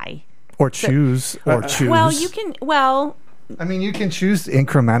buy. or choose. Well, you can. Well, I mean, you can choose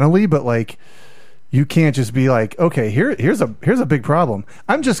incrementally, but like, you can't just be like, okay, here's a big problem.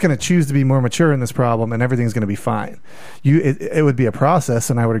 I'm just going to choose to be more mature in this problem, and everything's going to be fine. It would be a process,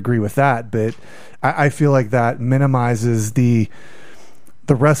 and I would agree with that. But I feel like that minimizes the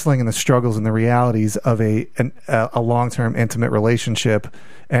wrestling and the struggles and the realities of a long-term intimate relationship,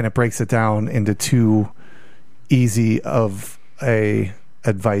 and it breaks it down into too easy of a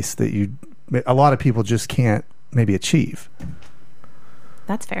advice that a lot of people just can't maybe achieve.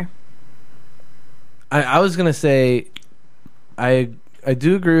 that's fair. I was gonna say, I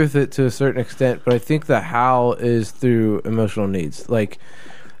do agree with it to a certain extent, but I think the how is through emotional needs. Like,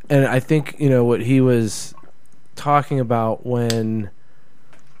 and I think what he was talking about when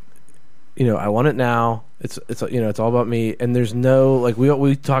I want it now. It's it's all about me, and there's no like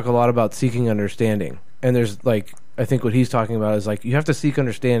we talk a lot about seeking understanding, and there's like I think what he's talking about is like you have to seek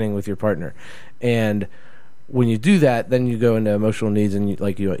understanding with your partner, and when you do that, then you go into emotional needs, and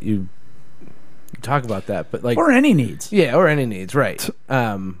you talk about that, but like Or any needs. yeah, or any needs, right?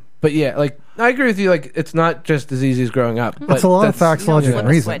 But yeah, like I agree with you. Like it's not just as easy as growing up. But It's a lot of that's- facts, You don't logic, flip and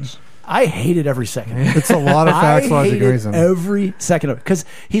a reason. switch. I hate it every second. It's a lot of facts, I logic, hate and it reason. every second of it because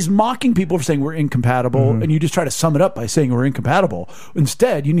he's mocking people for saying we're incompatible, and you just try to sum it up by saying we're incompatible.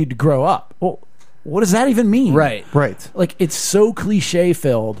 Instead, you need to grow up. Well, what does that even mean? Right. Right. Like it's so cliche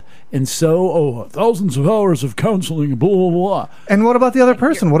filled and so thousands of hours of counseling, blah blah blah. And what about the other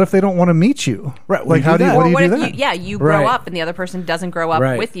person? What if they don't want to meet you? Right, Like, well, how do you, that. what do Or you what do if then? you grow Right. up and the other person doesn't grow up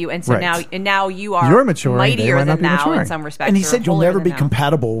Right. with you, and so Right. now you are You're maturing, they mightier might not than be now maturing. in some respects. And he or said you'll holier never than be now.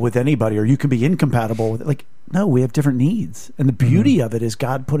 compatible with anybody, or you can be incompatible with it. Like, no, we have different needs. And the beauty of it is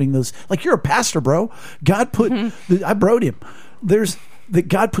God putting those, like, you're a pastor, bro. God put, I broed him. That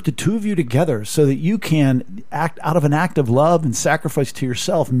God put the two of you together so that you can act out of an act of love and sacrifice to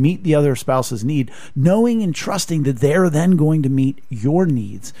yourself, meet the other spouse's need, knowing and trusting that they're then going to meet your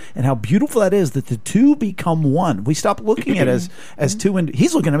needs. And how beautiful that is that the two become one. We stop looking at it as two,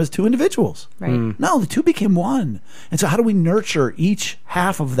 he's looking at them as two individuals. Right. No, the two became one. And so how do we nurture each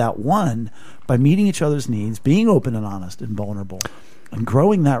half of that one by meeting each other's needs, being open and honest and vulnerable, and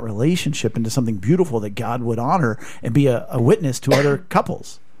growing that relationship into something beautiful that God would honor and be a witness to other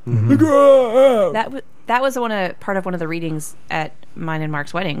couples? That was part of one of the readings at mine and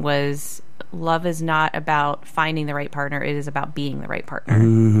Mark's wedding was love is not about finding the right partner, it is about being the right partner.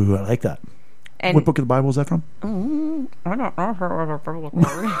 Ooh, I like that. And What book of the Bible is that from? I don't know if it was a biblical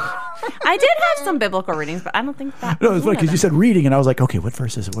reading. I did have some biblical readings, but I don't think that. No, it's funny because you said reading, and I was like, okay, what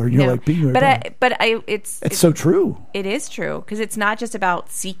verse is it? Where you're like being the right partner. It's So true. It is true because it's not just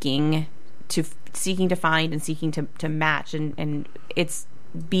about seeking to find and seeking to match, and it's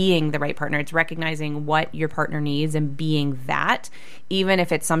being the right partner. It's recognizing what your partner needs and being that, even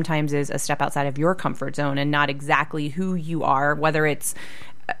if it sometimes is a step outside of your comfort zone and not exactly who you are, whether it's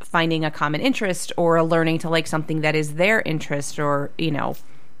finding a common interest or learning to like something that is their interest, or so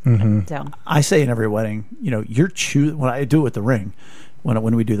I say in every wedding, you're choosing. When I do it with the ring,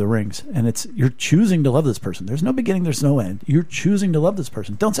 when we do the rings, and it's you're choosing to love this person. There's no beginning, there's no end. You're choosing to love this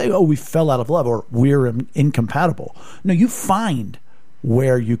person. Don't say, "Oh, we fell out of love," or "We're incompatible." No, you find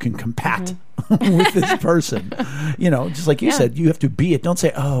where you can compat with this person. Just like you said, you have to be it. Don't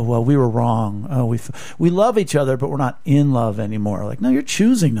say, "Oh, well, we were wrong. Oh, we love each other, but we're not in love anymore." Like, no, you're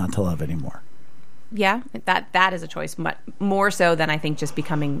choosing not to love anymore. Yeah, that is a choice, but more so than I think just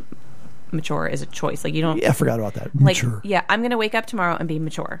becoming mature is a choice. Like, you don't. Yeah, I forgot about that. Like, Mature. yeah, I'm going to wake up tomorrow and be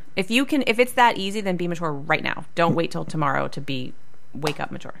mature. If it's that easy, then be mature right now. Don't wait till tomorrow to wake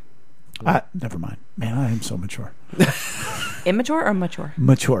up mature. Never mind. Man, I am so mature. Immature or mature?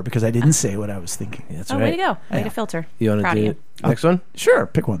 Mature, because I didn't say what I was thinking. That's Oh, right. way to go. Way to filter. You want to Proud do of you. next one? Sure,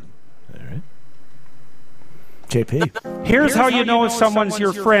 pick one. All right. JP. Here's how you know if someone's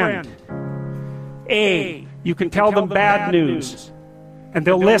your friend. A, you can tell them bad news, and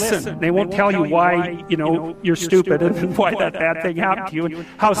they'll listen. They won't tell you why, you're stupid and why that bad thing happened to you, and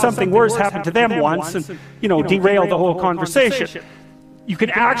how something worse happened to them once, and, derail the whole conversation. You can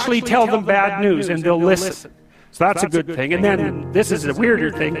actually tell them bad news, and they'll listen. So that's a good thing. And then, this is a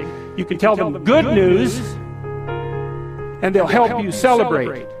weirder thing, you can tell them good news, and they'll help you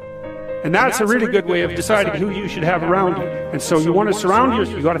celebrate. And that's a really good way of deciding who you should have around you. And so you want to surround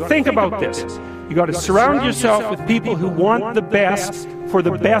yourself, you got to think about this. You got to surround yourself with people who want the best for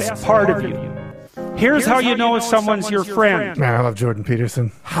the best part of you. Here's how you know if someone's your friend. Man, I love Jordan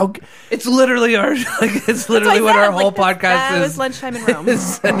Peterson. It's literally it's literally what our whole podcast that is. was lunchtime in Rome.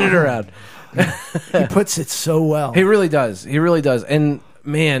 is centered around. He puts it so well. He really does. He really does. And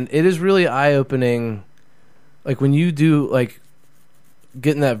man, it is really eye-opening. Like when you do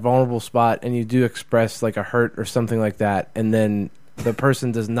get in that vulnerable spot and you do express like a hurt or something like that, and then the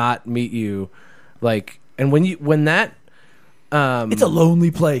person does not meet you, and when that it's a lonely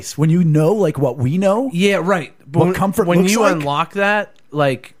place when you know what we know. Yeah, right. But What comfort when looks you like? unlock that,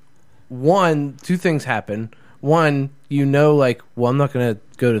 two things happen. One, well, I'm not going to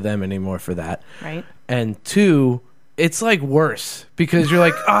go to them anymore for that. Right. And two, it's worse because you're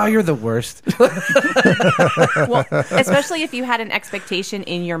you're the worst. Well, especially if you had an expectation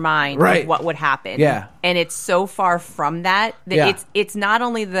in your mind Right. of what would happen. Yeah. And it's so far from that Yeah. it's not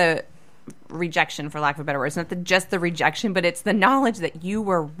only the rejection, for lack of a better word. It's not just the rejection, but it's the knowledge that you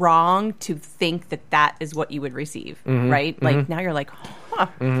were wrong to think that is what you would receive. Right? Now you're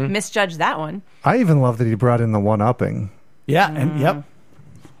misjudged that one. I even love that he brought in the one-upping. Yeah, and yep.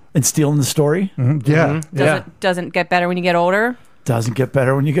 And stealing the story Yeah. Yeah. Doesn't get better when you get older. doesn't get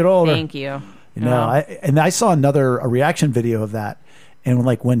better when you get older. Thank you. I saw a reaction video of that, and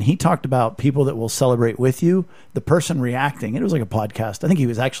when he talked about people that will celebrate with you, the person reacting, it was like a podcast. I think he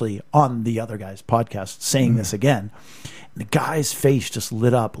was actually on the other guy's podcast saying this again. And the guy's face just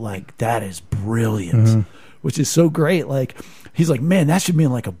lit up that is brilliant, which is so great. He's like, man, that should be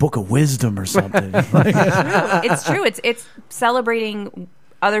in a book of wisdom or something. It's true. It's celebrating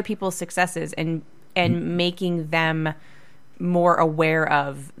other people's successes and making them more aware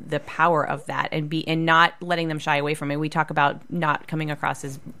of the power of that and not letting them shy away from it. We talk about not coming across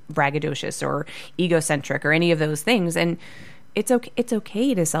as braggadocious or egocentric or any of those things. And it's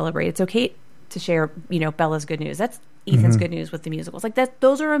okay to celebrate. It's okay to share, Bella's good news. That's Ethan's good news with the musicals.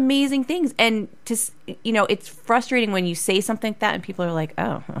 Those are amazing things. And it's frustrating when you say something like that and people are like,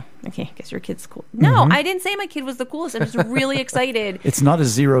 oh, okay, I guess your kid's cool. No, I didn't say my kid was the coolest. I'm just really excited. It's not a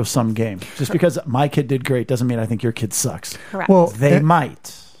zero-sum game. Just because my kid did great doesn't mean I think your kid sucks. Correct. Well, They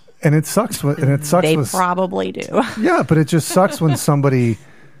might. And it sucks. They probably do. Yeah, but it just sucks when somebody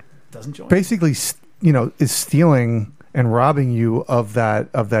Doesn't join. basically, is stealing and robbing you of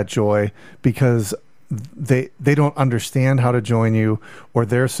that joy because they don't understand how to join you, or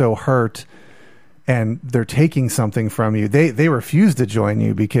they're so hurt and they're taking something from you. They refuse to join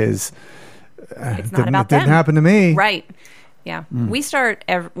you because It's not about it didn't them. happen to me. Right. Yeah. We start,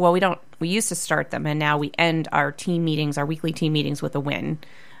 we used to start them, and now we end our team meetings, our weekly team meetings with a win.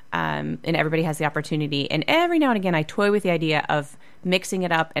 And everybody has the opportunity. And every now and again, I toy with the idea of mixing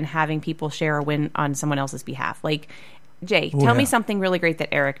it up and having people share a win on someone else's behalf. Jay, tell me something really great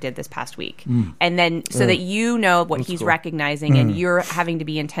that Eric did this past week. And then so that you know what he's recognizing and you're having to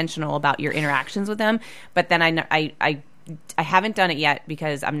be intentional about your interactions with them. But then I haven't done it yet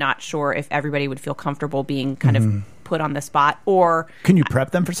because I'm not sure if everybody would feel comfortable being kind of put on the spot, or Can you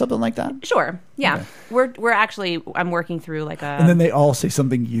prep them for something like that? sure. Yeah. We're actually, I'm working through And then they all say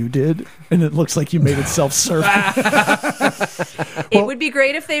something you did, and it looks like you made it self-serving. it would be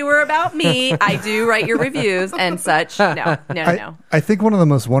great if they were about me. I do write your reviews and such. No. I think one of the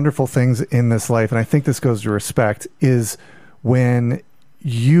most wonderful things in this life, and I think this goes to respect, is when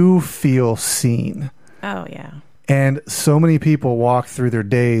you feel seen. Oh, yeah. And so many people walk through their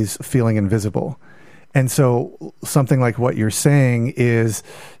days feeling invisible. And so something like what you're saying is,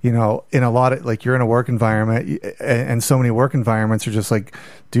 in a lot of, like, you're in a work environment, and so many work environments are just like,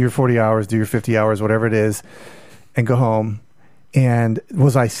 do your 40 hours, do your 50 hours, whatever it is, and go home. And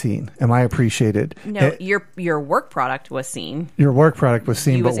was I seen? Am I appreciated? No, your work product was seen. Your work product was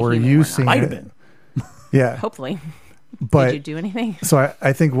seen, You but as a were human you were not. seen? Might it? have been. Yeah. Hopefully. But did you do anything? So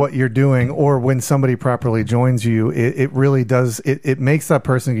I think what you're doing, or when somebody properly joins you, it really does. It makes that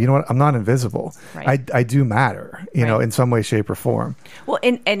person, you know what? I'm not invisible. Right. I do matter, Right. in some way, shape, or form. Well,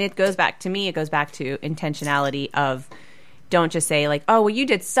 and it goes back to intentionality of, don't just say like, oh, well, you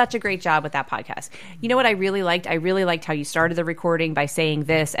did such a great job with that podcast. You know what I really liked? I really liked how you started the recording by saying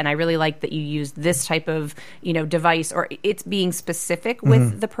this, and I really liked that you used this type of, device, or it's being specific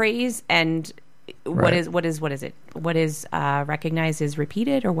with the praise. And what is it? What is recognized is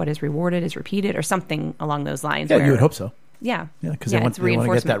repeated, or what is rewarded is repeated, or something along those lines. Yeah, you would hope so. Yeah. Yeah, because they want to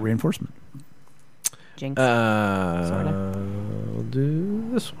get that reinforcement. Jinx. We'll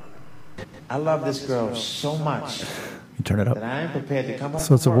do this one. I love this girl so much You turn it up. that I am prepared to come home.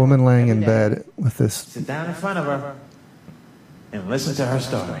 So it's a from work woman laying in every day, bed with this. sit down in front of her, and listen to her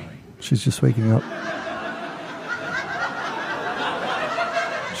story. She's just waking up,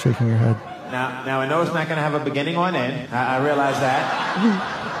 shaking her head. Now I know it's not going to have a beginning or an end. I realize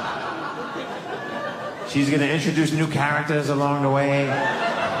that. She's going to introduce new characters along the way.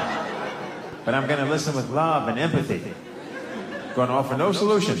 But I'm going to listen with love and empathy. Going to offer no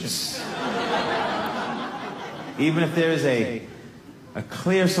solutions. Even if there is a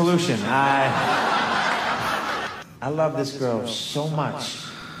clear solution, I love this girl so much.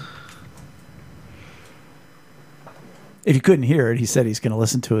 If you couldn't hear it, he said he's going to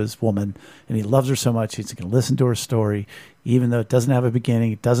listen to his woman, and he loves her so much he's going to listen to her story, even though it doesn't have a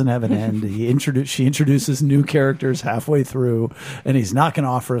beginning, it doesn't have an end. She introduces new characters halfway through, and he's not going to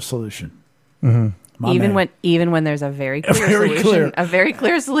offer a solution. Even when there's a very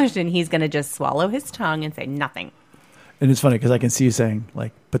clear solution, he's going to just swallow his tongue and say nothing. And it's funny because I can see you saying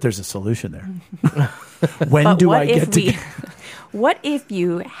like, "But there's a solution there." When do I get to? What if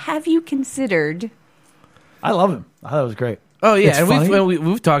have you considered? I love him. I thought it was great. Oh yeah, It's and funny.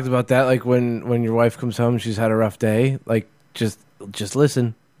 we've talked about that. Like when your wife comes home, she's had a rough day. Like just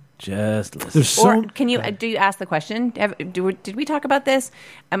listen, just listen. There's so Or can you do you ask the question? Did we talk about this?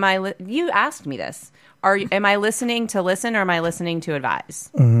 You asked me this. Am I listening to listen, or am I listening to advise?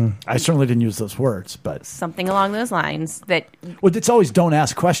 I certainly didn't use those words, but Something along those lines. That well, it's always don't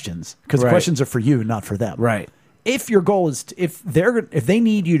ask questions because the Right. questions are for you, not for them. Right. If your goal is if they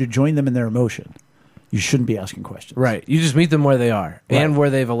need you to join them in their emotion, you shouldn't be asking questions. Right. You just meet them where they are and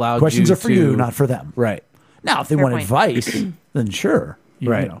where they've allowed Questions you are for to, you, not for them. Right. Now, if they Fair want point. advice, then sure.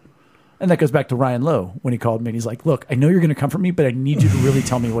 Right. You know. And that goes back to Ryan Lowe when he called me and he's like, look, I know you're going to comfort me, but I need you to really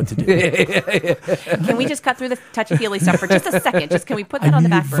tell me what to do. can we just cut through the touchy-feely stuff for just a second? Just can we put that I on the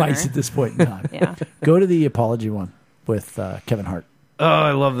need back burner? advice at this point in time. Yeah. Go to the apology one with Kevin Hart. Oh,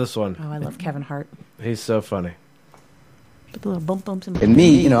 I love this one. Oh, I love Kevin Hart. He's so funny. Put the little bump bumps in. And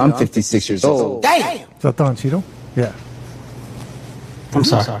me, I'm 56 years old. Damn! Is that Don Cheadle? Yeah. I'm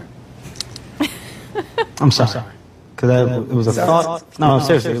sorry. I'm sorry. Because it was a thought. No,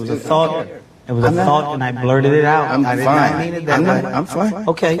 seriously, it was a thought. It was a thought, and I blurted it out. I'm I did fine. not mean it that way. I'm fine.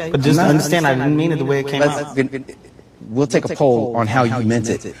 Okay, but just understand, I didn't mean it the way it came out. We'll take a poll on how you meant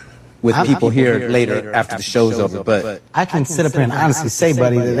it with people here later after the show's over. But I can sit up here and honestly say,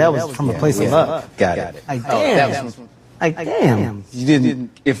 buddy, that was from a place of love. got it. Like, that damn. was- Like, damn. You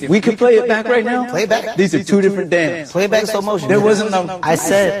didn't. If we could play it back right now, Play it back. These are two different dams. Play it back slow motion. There wasn't no. I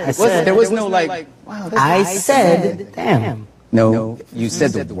said, There was no like. Wow. I said, damn. No, you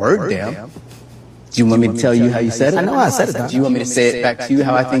said the word damn. Do you want me to tell you how you said it? I know how I said it, Don. Do you want me to say it back to you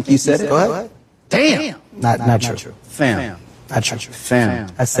how I think you said it? Go ahead. Damn. Not true. Fam. Not true. Fam.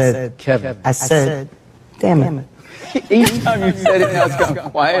 I said, Kevin. I said, damn it. Each time you said it, now it's gotten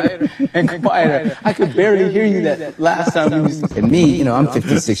quieter and quieter. I could barely hear you that last time you said. And me, I'm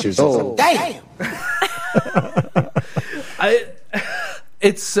 56 years old. Damn.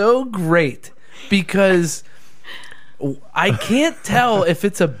 It's so great because I can't tell if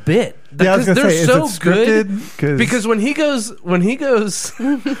it's a bit. Yeah, I was Because gonna they're say, is so it scripted? good. 'Cause- Because when he goes,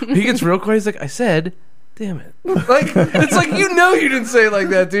 he gets real quiet. He's like, I said, damn it. Like, it's like, you didn't say it like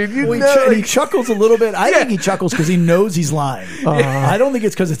that, dude. You Well, know. and he chuckles a little bit. I think he chuckles because he knows he's lying. I don't think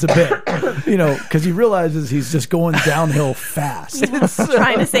it's because it's a bit. Because he realizes he's just going downhill fast. I'm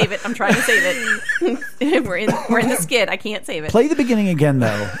trying to save it. we're in the skid. I can't save it. Play the beginning again,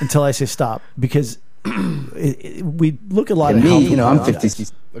 though, until I say stop, because we look a lot And at me, how I'm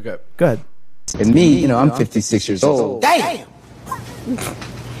 56 Okay. Go ahead. And me, I'm 56 years old. Damn.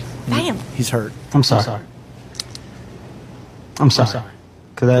 He's hurt. I'm sorry. I'm sorry.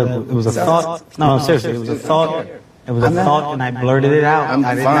 Because it was a thought. No, seriously, it was a thought. It was a thought, and I blurted it out. I'm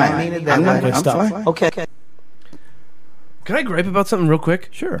I did fine. not mean it that way. I'm fine. Okay. Can I gripe about something real quick?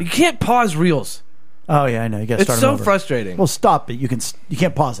 Sure. You can't pause reels. Oh yeah, I know. You got to It's start so them over. frustrating. Well, stop it. You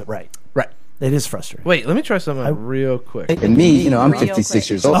can't pause it. Right. Right. It is frustrating. Wait, let me try something real quick. And me, I'm Real 56 quick.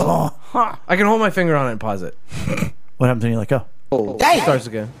 years old. Oh, I can hold my finger on it and pause it. what happens when you let go? It starts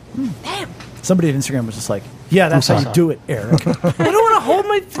again. Somebody at Instagram was just like, "Yeah, that's how you sorry. do it, Eric." I don't want to hold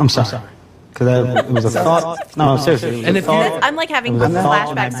my. I'm sorry. Because it was a thought. No, seriously. It was And a if you- thought. I'm like having It was a thought,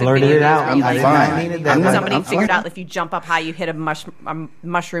 and I flashbacks of blurted video it out. games where I'm you, fine. I did not mean it that way. somebody I'm figured fine. out if you jump up high, you hit a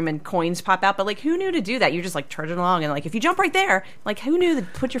mushroom and coins pop out. But like, who knew to do that? You're just like trudging along, and like, if you jump right there, like, who knew to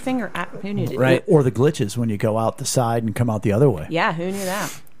put your finger at? Who knew to Right. Or the glitches when you go out the side and come out the other way. Yeah, who knew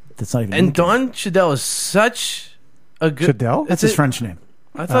that? That's not even. And Don Cheadle is such a good. Cheadle? That's his French name.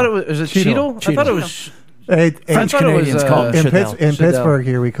 I thought it was. Is it Cheadle. Cheadle? I thought it was. French thought it was, Canadians call him In, Chadell. in Cheadle. Pittsburgh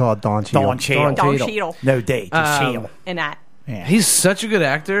here, we call it Don Cheadle. Don Cheadle. Don Cheadle. Cheadle No date, just Cheadle. and that. Yeah. He's such a good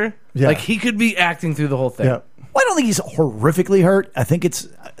actor. Yeah. Like he could be acting through the whole thing. Yeah. Well, I don't think he's horrifically hurt. I think it's.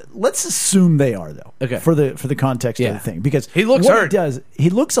 Let's assume they are though. Okay. For the context Yeah. of the thing, because He looks what hurt. He does. He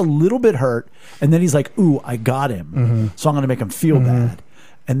looks a little bit hurt, and then he's like, "Ooh, I got him," so I'm going to make him feel bad.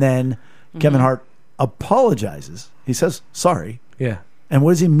 And then Kevin Hart apologizes. He says sorry, Yeah. and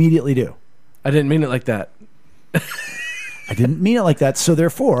what does he immediately do? I didn't mean it like that. I didn't mean it like that. So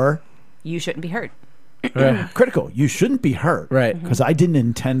therefore, You shouldn't be hurt. Right. critical. You shouldn't be hurt, Right. Because I didn't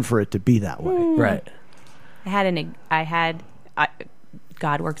intend for it to be that way. Right.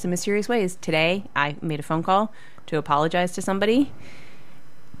 God works in mysterious ways. Today, I made a phone call to apologize to somebody,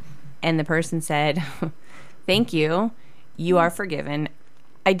 and the person said, "Thank you. You are forgiven.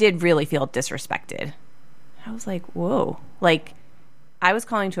 I did really feel disrespected." I was like, "Whoa!" Like, I was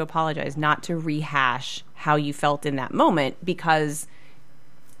calling to apologize, not to rehash how you felt in that moment, because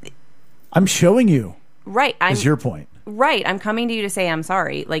I'm showing you. right, Is your point? Right. I'm coming to you to say I'm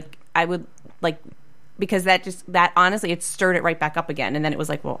sorry. Like, I would, like, because that honestly, it stirred it right back up again. And then it was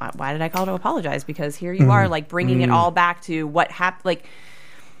like, well, why did I call to apologize? Because here you are, like, bringing it all back to what happened. Like,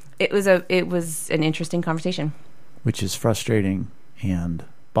 it was an interesting conversation. Which is frustrating and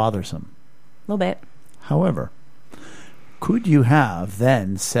bothersome. A little bit. However, could you have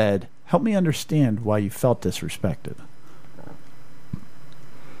then said, help me understand why you felt disrespected?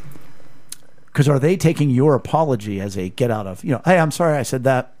 Because are they taking your apology as a get out of, hey, I'm sorry I said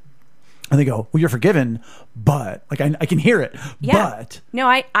that. And they go, well, you're forgiven, but, like, I can hear it, Yeah. but. No,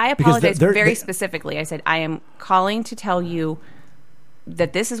 I Because apologized they're- very they- specifically. I said, I am calling to tell you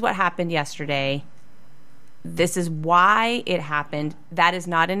that this is what happened yesterday. This is why it happened. That is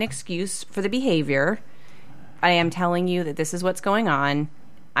not an excuse for the behavior. I am telling you that this is what's going on.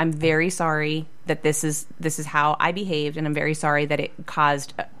 I'm very sorry that this is how I behaved, and I'm very sorry that it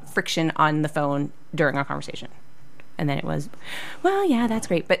caused friction on the phone during our conversation. And then it was, well, yeah, that's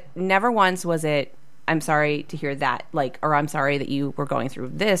great. But never once was it, I'm sorry to hear that, like, or I'm sorry that you were going through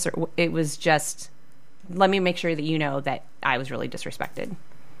this. Or it was just, let me make sure that you know that I was really disrespected.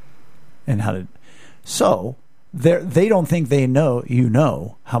 And how did. So they don't think they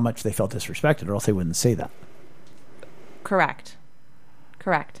know how much they felt disrespected, or else they wouldn't say that. Correct.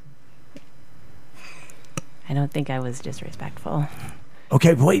 I don't think I was disrespectful.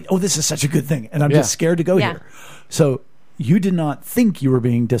 Okay, but wait. Oh, this is such a good thing. And I'm Yeah. just scared to go Yeah. here. So you did not think you were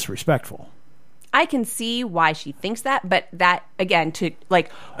being disrespectful. I can see why she thinks that, but that, again, to, like,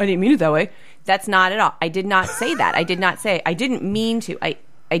 I didn't mean it that way. That's not at all. I did not say that. I did not say, I didn't mean to.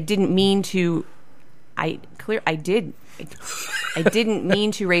 I didn't mean to. I didn't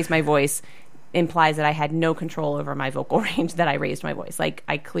mean to raise my voice implies that I had no control over my vocal range, that I raised my voice. Like,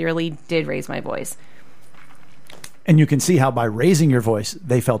 I clearly did raise my voice. And you can see how by raising your voice,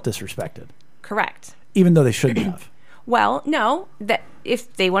 they felt disrespected, Correct. even though they shouldn't have. Well, no, that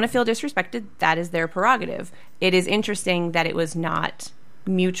if they want to feel disrespected, that is their prerogative. It is interesting that it was not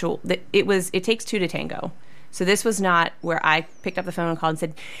mutual. That it takes two to tango. So this was not where I picked up the phone and called and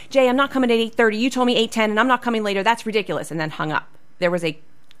said, "Jay, I'm not coming at 8:30. You told me 8:10 and I'm not coming later. That's ridiculous." And then hung up. There was a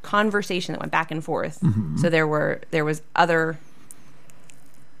conversation that went back and forth. Mm-hmm. So there was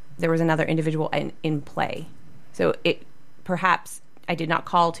another individual in play. So it perhaps I did not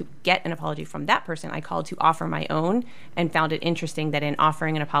call to get an apology from that person. I called to offer my own, and found it interesting that in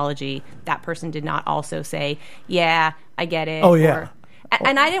offering an apology, that person did not also say, "Yeah, I get it." Oh, yeah.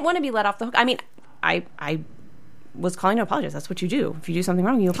 And I didn't want to be let off the hook. I mean, I was calling to apologize. That's what you do. If you do something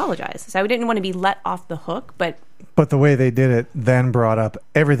wrong, you apologize. So I didn't want to be let off the hook, but But the way they did it then brought up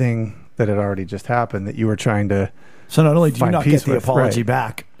everything that had already just happened that you were trying to. So not only do you find not peace get the with, apology right.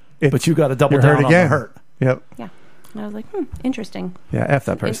 back, It's- but you got to double you're down hurt on again. the hurt. Yep. Yeah. And I was like, interesting. Yeah. F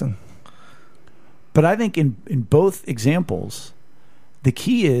that person. But I think in both examples, the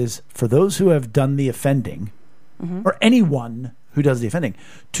key is for those who have done the offending, or anyone who does the offending,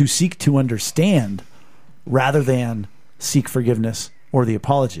 to seek to understand rather than seek forgiveness or the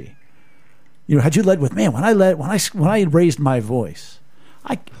apology. You know, had you led with, man, when I raised my voice,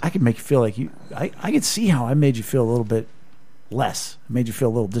 I could make you feel like I could see how I made you feel a little bit less, made you feel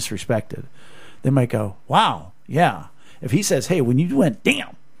a little disrespected. They might go, wow, yeah. If he says, hey, when you went,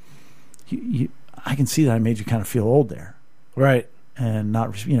 damn, I can see that I made you kind of feel old there. Right. And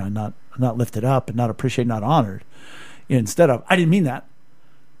not lifted up and not appreciated, not honored. Instead of, I didn't mean that,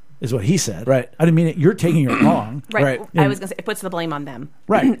 is what he said. Right. I didn't mean it. You're taking it wrong. Right. Right. I was going to say, it puts the blame on them.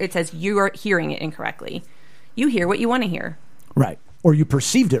 Right. It says you are hearing it incorrectly. You hear what you want to hear. Right. Or you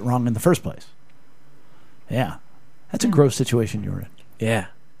perceived it wrong in the first place. Yeah. That's a gross situation you're in. Yeah.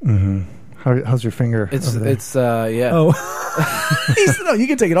 How's your finger? over there? Yeah. Oh. No, you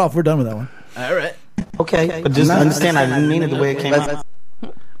can take it off. We're done with that one. All right. Okay, but just understand I didn't mean it the way it came out.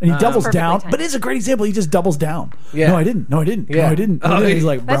 And he doubles Perfectly down. timed. But it's a great example. He just doubles down. Yeah. No, I didn't. No, I didn't. Yeah. No, I didn't. Oh, He's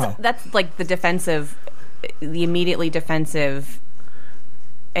like, bro. That's like the defensive, the immediately defensive.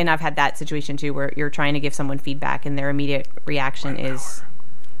 And I've had that situation too, where you're trying to give someone feedback, and their immediate reaction is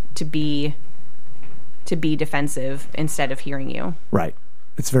to be defensive instead of hearing you. Right.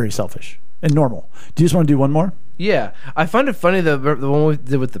 It's very selfish and normal. Do you just want to do one more? Yeah, I find it funny the one we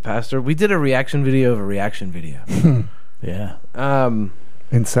did with the pastor. We did a reaction video of a reaction video. Yeah.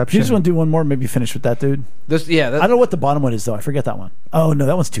 Inception. You just want to do one more? Maybe finish with that dude. I don't know what the bottom one is though. I forget that one. Oh no,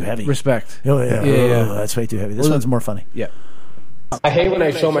 that one's too heavy. Respect. Oh yeah, Yeah. Oh, that's way too heavy. This one's more funny. Yeah. I hate when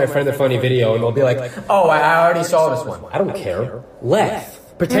I show my friend a funny video and they'll be like, oh, I already saw this one. I don't care. Laugh.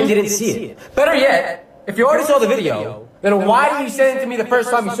 Pretend you didn't see it. Better yet, if you already saw the video, then why didn't you send it to me the first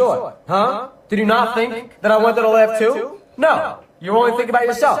time you saw it? Huh? Did you not think that I wanted to laugh too? No. You only think about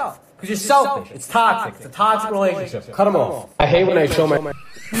yourself. Because you're selfish. It's toxic. It's a toxic relationship. Cut them off. I hate when I show my...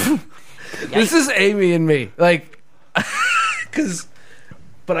 This is Amy and me. Like,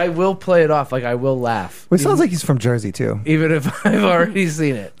 but I will play it off. Like, I will laugh. Well, it sounds like he's from Jersey too. Even if I've already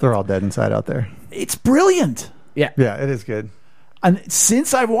seen it. They're all dead inside out there. It's brilliant. Yeah. Yeah, it is good. And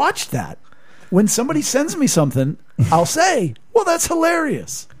since I watched that, when somebody sends me something, I'll say, well, that's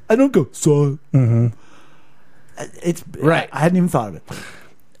hilarious. I don't go, saw it. It's Right. I hadn't even thought of it.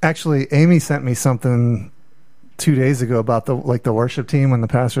 Actually, Amy sent me something 2 days ago about the worship team when the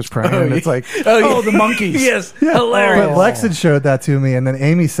pastor's praying. And it's like, Oh, the monkeys. Yes. but Hilarious. Lex had showed that to me, and then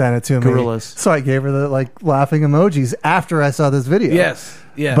Amy sent it to me. Gorillas. So I gave her the laughing emojis after I saw this video. Yes.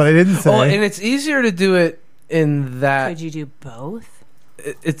 Yeah. But I didn't say. Oh, and it's easier to do it in that. Could you do both?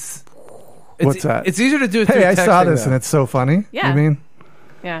 It's What's that? It's easier to do it. Hey, through I saw texting, this, though. and it's so funny. Yeah. You mean?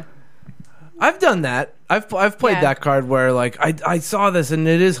 Yeah. I've done that. I've played Yeah. that card where like I saw this and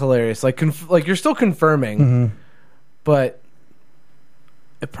it is hilarious. Like like you're still confirming, but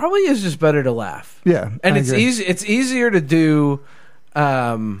it probably is just better to laugh. Yeah, and I it's agree. easy. It's easier to do,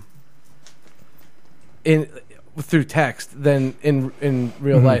 through text than in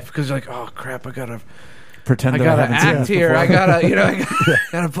real life because you're like, oh crap, I gotta Pretend that gotta haven't seen act this here. before. I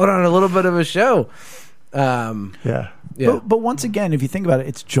gotta put on a little bit of a show. Yeah. Yeah. But once again, if you think about it,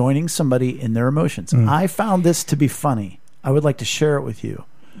 it's joining somebody in their emotions. I found this to be funny. I would like to share it with you.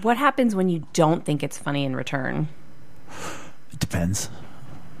 What happens when you don't think it's funny in return? It depends.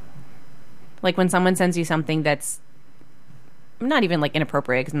 Like when someone sends you something that's not even like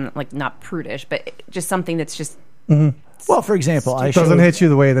inappropriate, 'cause like not prudish, but just something that's just Well, for example, I It doesn't showed- hit you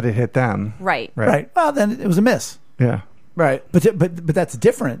the way that it hit them. right. Right. Well, then it was a miss. Yeah. Right. But that's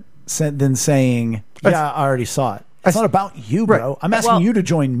different than saying, yeah, I already saw it. It's not about you, bro. Right. I'm asking Well, you to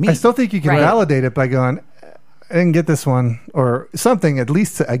join me. I still think you can Right. validate it by going, I didn't get this one, or something, at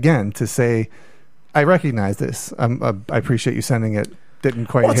least again, to say, I recognize this. I appreciate you sending it. Didn't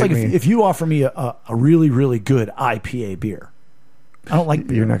quite Well, it's hit like me. if you offer me a really, really good IPA beer. I don't like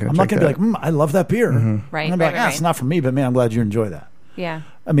beer. You're not gonna I'm not drink going to be like, I love that beer. Right, I'm gonna be like, right, it's right. not for me, but man, I'm glad you enjoy that. Yeah.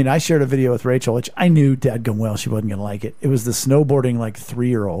 I mean, I shared a video with Rachel, which I knew dadgum well she wasn't going to like it. It was the snowboarding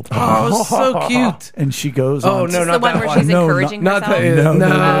 3-year-old. Oh, so cute. And she goes Oh, on. no, The not one that where one. she's No, encouraging Not herself. that.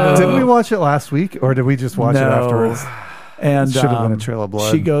 No. Didn't we watch it last week, or did we just watch it afterwards? And Should have been a trail of blood.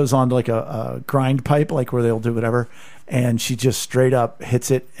 She goes on to a grind pipe, where they'll do whatever, and she just straight up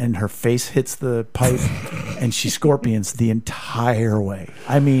hits it, and her face hits the pipe, and she scorpions the entire way.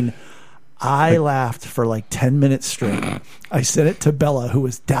 I mean, I laughed for 10 minutes straight. I sent it to Bella, who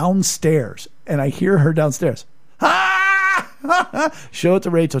was downstairs, and I hear her downstairs. Ah! Show it to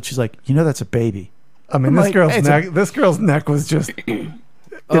Rachel. She's like, that's a baby. I mean, I'm this like, girl's hey, neck. This girl's neck was just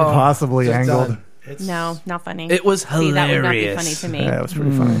impossibly just angled. done. No, not funny. It was See, that would not be hilarious. funny to me. Yeah, it was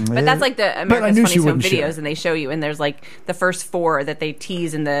pretty funny. But that's like the But I America's knew she Funniest Home wouldn't videos, share. and they show you, and there's like the first 4 that they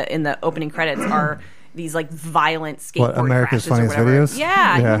tease in the opening credits are these like violent skateboard America's crashes or Funniest whatever. Videos?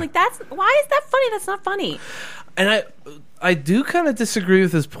 Yeah, Yeah. you're like, why is that funny? That's not funny. And I do kind of disagree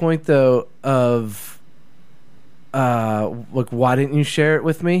with his point though of like, why didn't you share it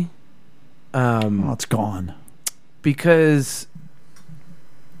with me? It's gone. Because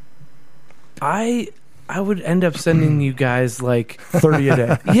I would end up sending you guys like 30 a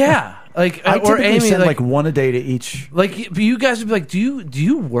day. yeah, like I or typically Amy send like one a day to each. like you guys would be like, do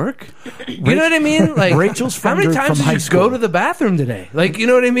you work? You know what I mean? Like Rachel's how friend many group times from did high you school. go to the bathroom today? Like you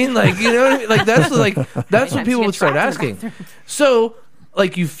know what I mean? Like you know what I mean? Like that's what times people you would get start trapped in the asking. So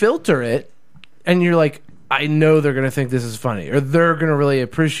like you filter it, and you're like, I know they're gonna think this is funny, or they're gonna really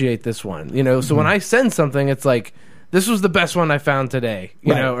appreciate this one. You know, so when I send something, it's like, this was the best one I found today.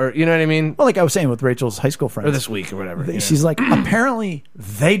 You Right. know, or you know what I mean? Well, like I was saying with Rachel's high school friends. Or this week or whatever. you know? She's like, apparently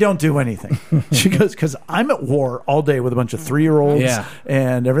they don't do anything. She goes, because I'm at war all day with a bunch of 3-year-olds Yeah.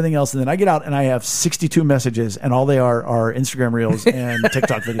 and everything else. And then I get out and I have 62 messages, and all they are Instagram reels and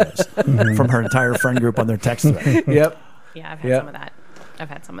TikTok videos from her entire friend group on their text thread. Yep. Yeah, I've had Yep.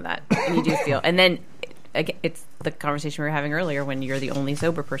 some of that. And you do feel, and then it's the conversation we were having earlier when you're the only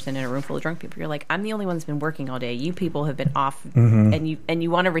sober person in a room full of drunk people. You're like, I'm the only one that's been working all day. You people have been off, and you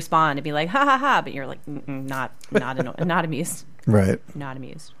want to respond and be like, ha ha ha, but you're like, not amused, Right. not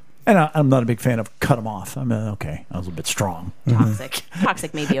amused. And I'm not a big fan of cut them off. I mean, okay, I was a bit strong.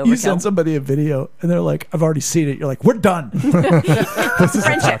 Toxic, maybe overkill. You send somebody a video and they're like, I've already seen it. You're like, we're done. This is a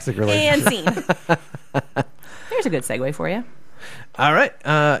Friendship toxic relationship. and scene. There's a good segue for you. All right,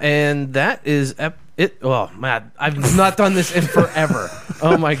 and that is it. Well, man, I've not done this in forever.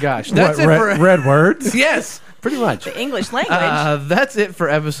 Oh my gosh, that's What, it for red words? Yes, pretty much. The English language. That's it for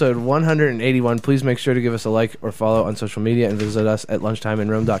episode 181. Please make sure to give us a like or follow on social media and visit us at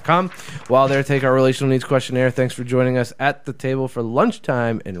lunchtimeinrome.com. While there, take our relational needs questionnaire. Thanks for joining us at the table for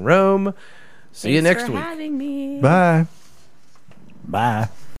Lunchtime in Rome. See you next Thanks for week. having me. Bye. Bye.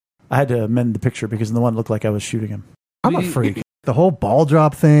 I had to amend the picture because in the one it looked like I was shooting him. I'm a freak. The whole ball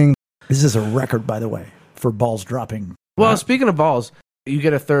drop thing. This is a record, by the way, for balls dropping. Well, speaking of balls, you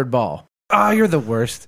get a third ball. Oh, you're the worst.